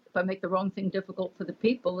them, if I make the wrong thing difficult for the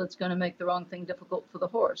people, it's going to make the wrong thing difficult for the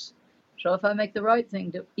horse. So if I make the right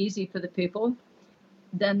thing easy for the people,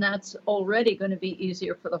 then that's already going to be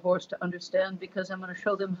easier for the horse to understand, because I'm going to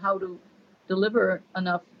show them how to deliver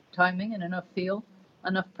enough timing and enough feel,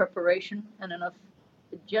 enough preparation, and enough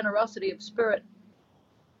generosity of spirit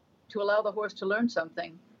to allow the horse to learn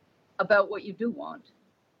something about what you do want.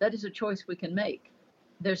 That is a choice we can make.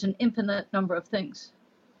 There's an infinite number of things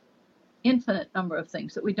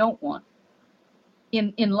that we don't want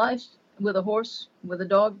in life, with a horse, with a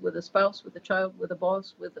dog, with a spouse, with a child, with a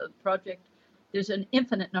boss, with a project. There's an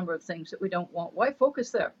infinite number of things that we don't want. Why focus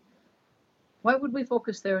there? Why would we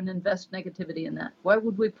focus there and invest negativity in that? Why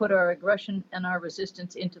would we put our aggression and our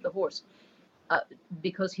resistance into the horse?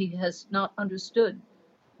 Because he has not understood,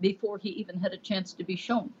 before he even had a chance to be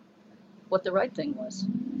shown, what the right thing was.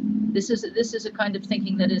 This is a kind of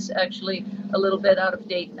thinking that is actually a little bit out of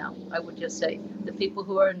date now, I would just say. The people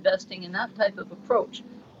who are investing in that type of approach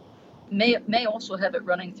may also have it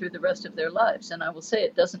running through the rest of their lives. And I will say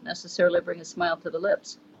it doesn't necessarily bring a smile to the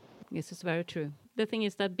lips. This is very true. The thing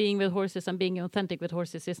is that being with horses and being authentic with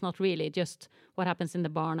horses is not really just what happens in the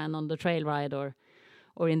barn and on the trail ride or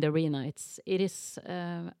in the arena. It's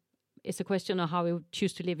a question of how you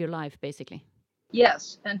choose to live your life, basically.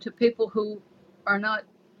 Yes, and to people who are not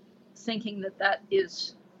thinking that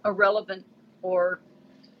is a relevant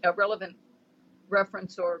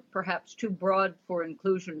reference, or perhaps too broad for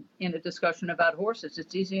inclusion in a discussion about horses,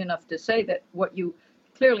 it's easy enough to say that what you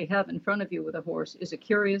clearly have in front of you with a horse is a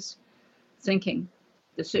curious, thinking,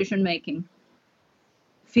 decision-making,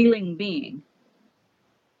 feeling being.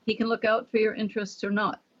 He can look out for your interests or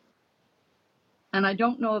not. And I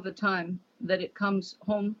don't know of a time that it comes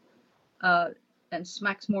home and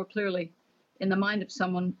smacks more clearly in the mind of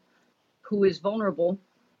someone who is vulnerable.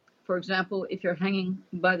 For example, if you're hanging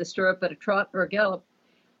by the stirrup at a trot or a gallop,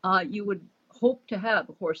 you would hope to have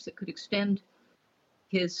a horse that could extend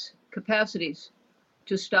his capacities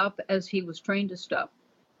to stop as he was trained to stop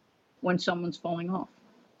when someone's falling off.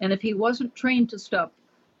 And if he wasn't trained to stop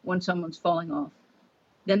when someone's falling off,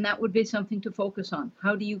 then that would be something to focus on.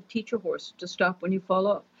 How do you teach a horse to stop when you fall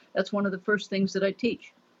off? That's one of the first things that I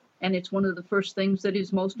teach. And it's one of the first things that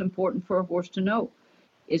is most important for a horse to know.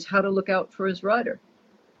 is how to look out for his rider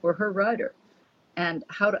or her rider, and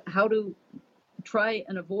how to try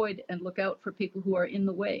and avoid and look out for people who are in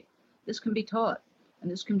the way. This can be taught, and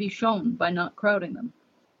this can be shown by not crowding them.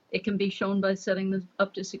 It can be shown by setting them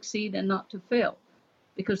up to succeed and not to fail,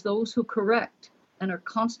 because those who correct and are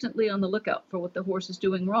constantly on the lookout for what the horse is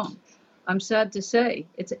doing wrong, I'm sad to say,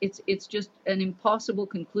 it's just an impossible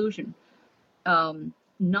conclusion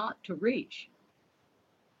not to reach.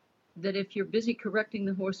 That if you're busy correcting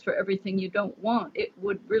the horse for everything you don't want, it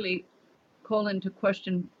would really call into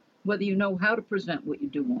question whether you know how to present what you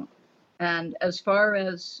do want. And as far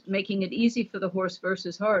as making it easy for the horse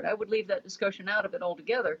versus hard, I would leave that discussion out of it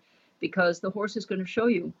altogether, because the horse is going to show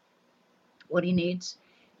you what he needs,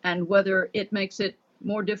 and whether it makes it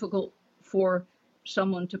more difficult for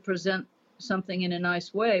someone to present something in a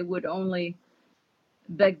nice way would only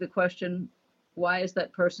beg the question, why is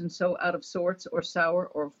that person so out of sorts or sour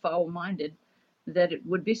or foul-minded that it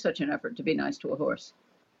would be such an effort to be nice to a horse?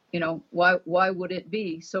 You know, why would it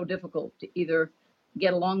be so difficult to either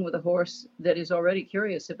get along with a horse that is already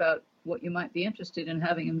curious about what you might be interested in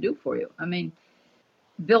having him do for you? I mean,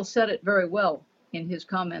 Bill said it very well in his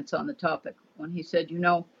comments on the topic when he said, you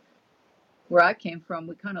know, where I came from,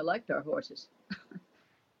 we kind of liked our horses.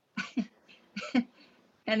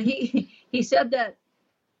 And he said that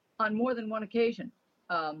on more than one occasion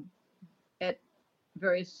at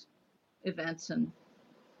various events and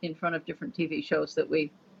in front of different TV shows that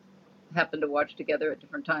we happened to watch together at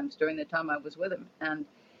different times during the time I was with him.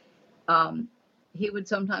 And he would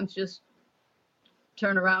sometimes just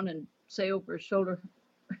turn around and say over his shoulder,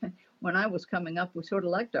 when I was coming up, we sort of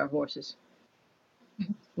liked our horses.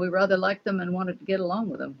 We rather liked them and wanted to get along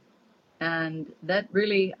with them. And that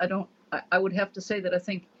really, I would have to say that I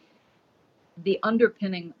think the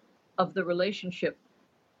underpinning of the relationship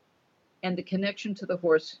and the connection to the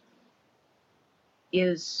horse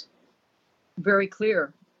is very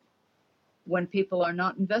clear when people are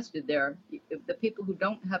not invested there. The people who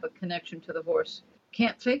don't have a connection to the horse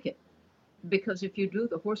can't fake it, because if you do,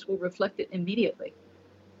 the horse will reflect it immediately.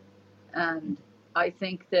 And I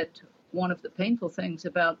think that one of the painful things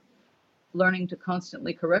about learning to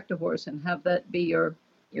constantly correct a horse and have that be your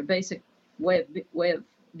basic way of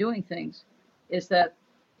doing things is that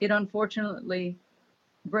it unfortunately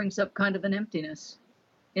brings up kind of an emptiness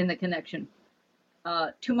in the connection.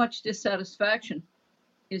 Too much dissatisfaction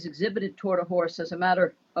is exhibited toward a horse as a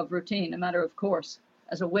matter of routine, a matter of course,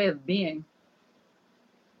 as a way of being,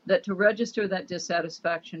 that to register that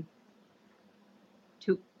dissatisfaction,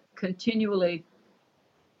 to continually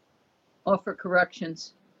offer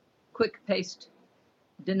corrections, quick-paced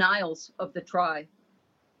denials of the try,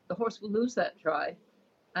 the horse will lose that try,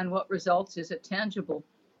 and what results is a tangible,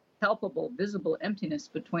 palpable, visible emptiness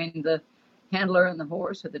between the handler and the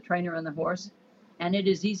horse, or the trainer and the horse. And it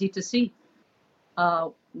is easy to see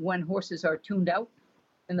when horses are tuned out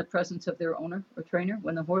in the presence of their owner or trainer,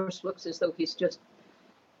 when the horse looks as though he's just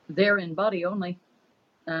there in body only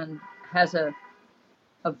and has a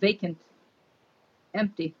vacant,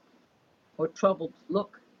 empty, or troubled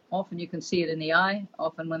look. Often you can see it in the eye.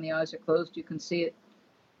 Often when the eyes are closed, you can see it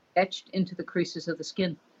etched into the creases of the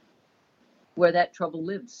skin, where that trouble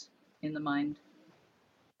lives in the mind.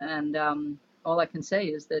 And all I can say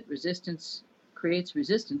is that resistance creates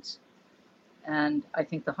resistance. And I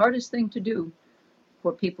think the hardest thing to do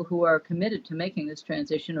for people who are committed to making this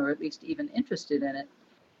transition, or at least even interested in it,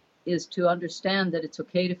 is to understand that it's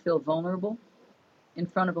okay to feel vulnerable in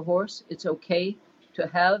front of a horse. It's okay to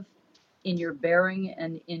have in your bearing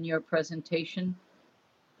and in your presentation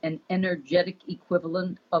an energetic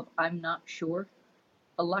equivalent of I'm not sure.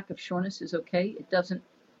 A lack of sureness is okay. It doesn't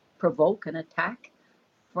provoke an attack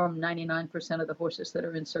from 99% of the horses that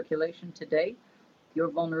are in circulation today. Your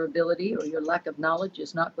vulnerability or your lack of knowledge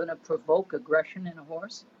is not going to provoke aggression in a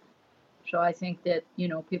horse. So I think that, you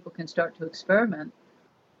know, people can start to experiment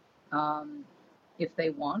if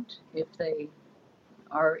they want, if they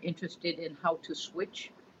are interested in how to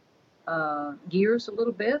switch gears a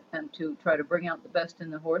little bit and to try to bring out the best in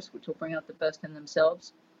the horse, which will bring out the best in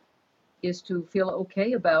themselves, is to feel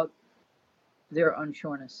okay about their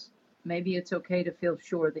unsureness. Maybe it's okay to feel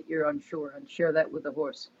sure that you're unsure and share that with the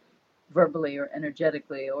horse, verbally or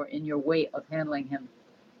energetically or in your way of handling him.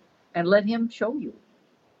 And let him show you.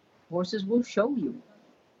 Horses will show you.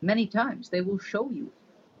 Many times they will show you.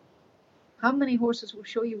 How many horses will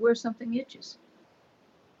show you where something itches?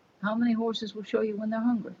 How many horses will show you when they're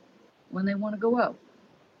hungry, when they want to go out,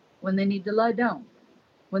 when they need to lie down,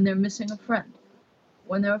 when they're missing a friend,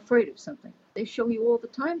 when they're afraid of something? They show you all the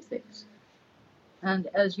time things. And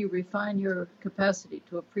as you refine your capacity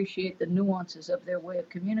to appreciate the nuances of their way of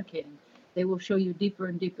communicating, they will show you deeper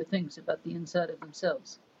and deeper things about the inside of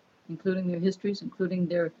themselves, including their histories, including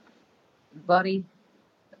their body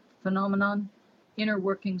phenomenon, inner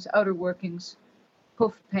workings, outer workings,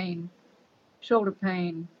 hoof pain, shoulder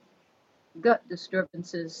pain, gut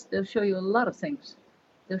disturbances. They'll show you a lot of things.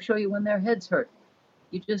 They'll show you when their heads hurt.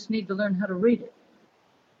 You just need to learn how to read it.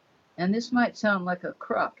 And this might sound like a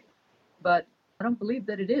crock, but I don't believe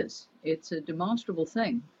that it is. It's a demonstrable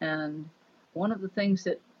thing. And one of the things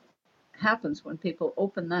that happens when people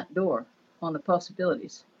open that door on the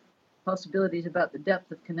possibilities about the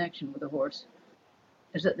depth of connection with a horse,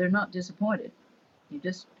 is that they're not disappointed. You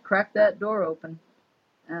just crack that door open,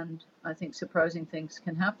 and I think surprising things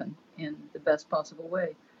can happen in the best possible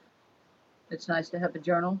way. It's nice to have a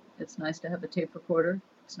journal. It's nice to have a tape recorder.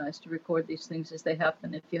 It's nice to record these things as they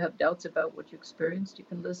happen. If you have doubts about what you experienced, you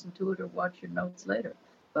can listen to it or watch your notes later.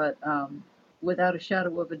 But without a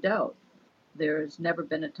shadow of a doubt, there has never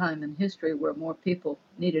been a time in history where more people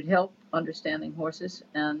needed help understanding horses,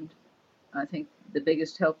 and I think the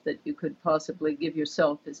biggest help that you could possibly give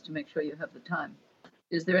yourself is to make sure you have the time.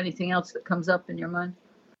 Is there anything else that comes up in your mind?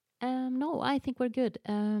 No, I think we're good.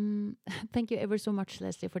 Thank you ever so much,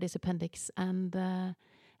 Leslie, for this appendix, and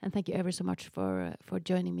thank you ever so much for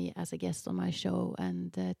joining me as a guest on my show.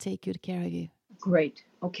 And take good care of you. Great.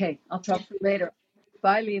 Okay, I'll talk to you later.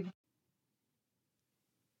 Bye, Liv.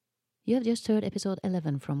 You have just heard episode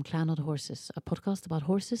 11 from Clan of the Horses, a podcast about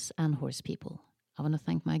horses and horse people. I want to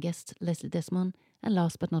thank my guest, Leslie Desmond, and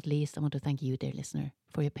last but not least, I want to thank you, dear listener,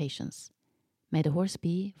 for your patience. May the horse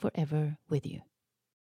be forever with you.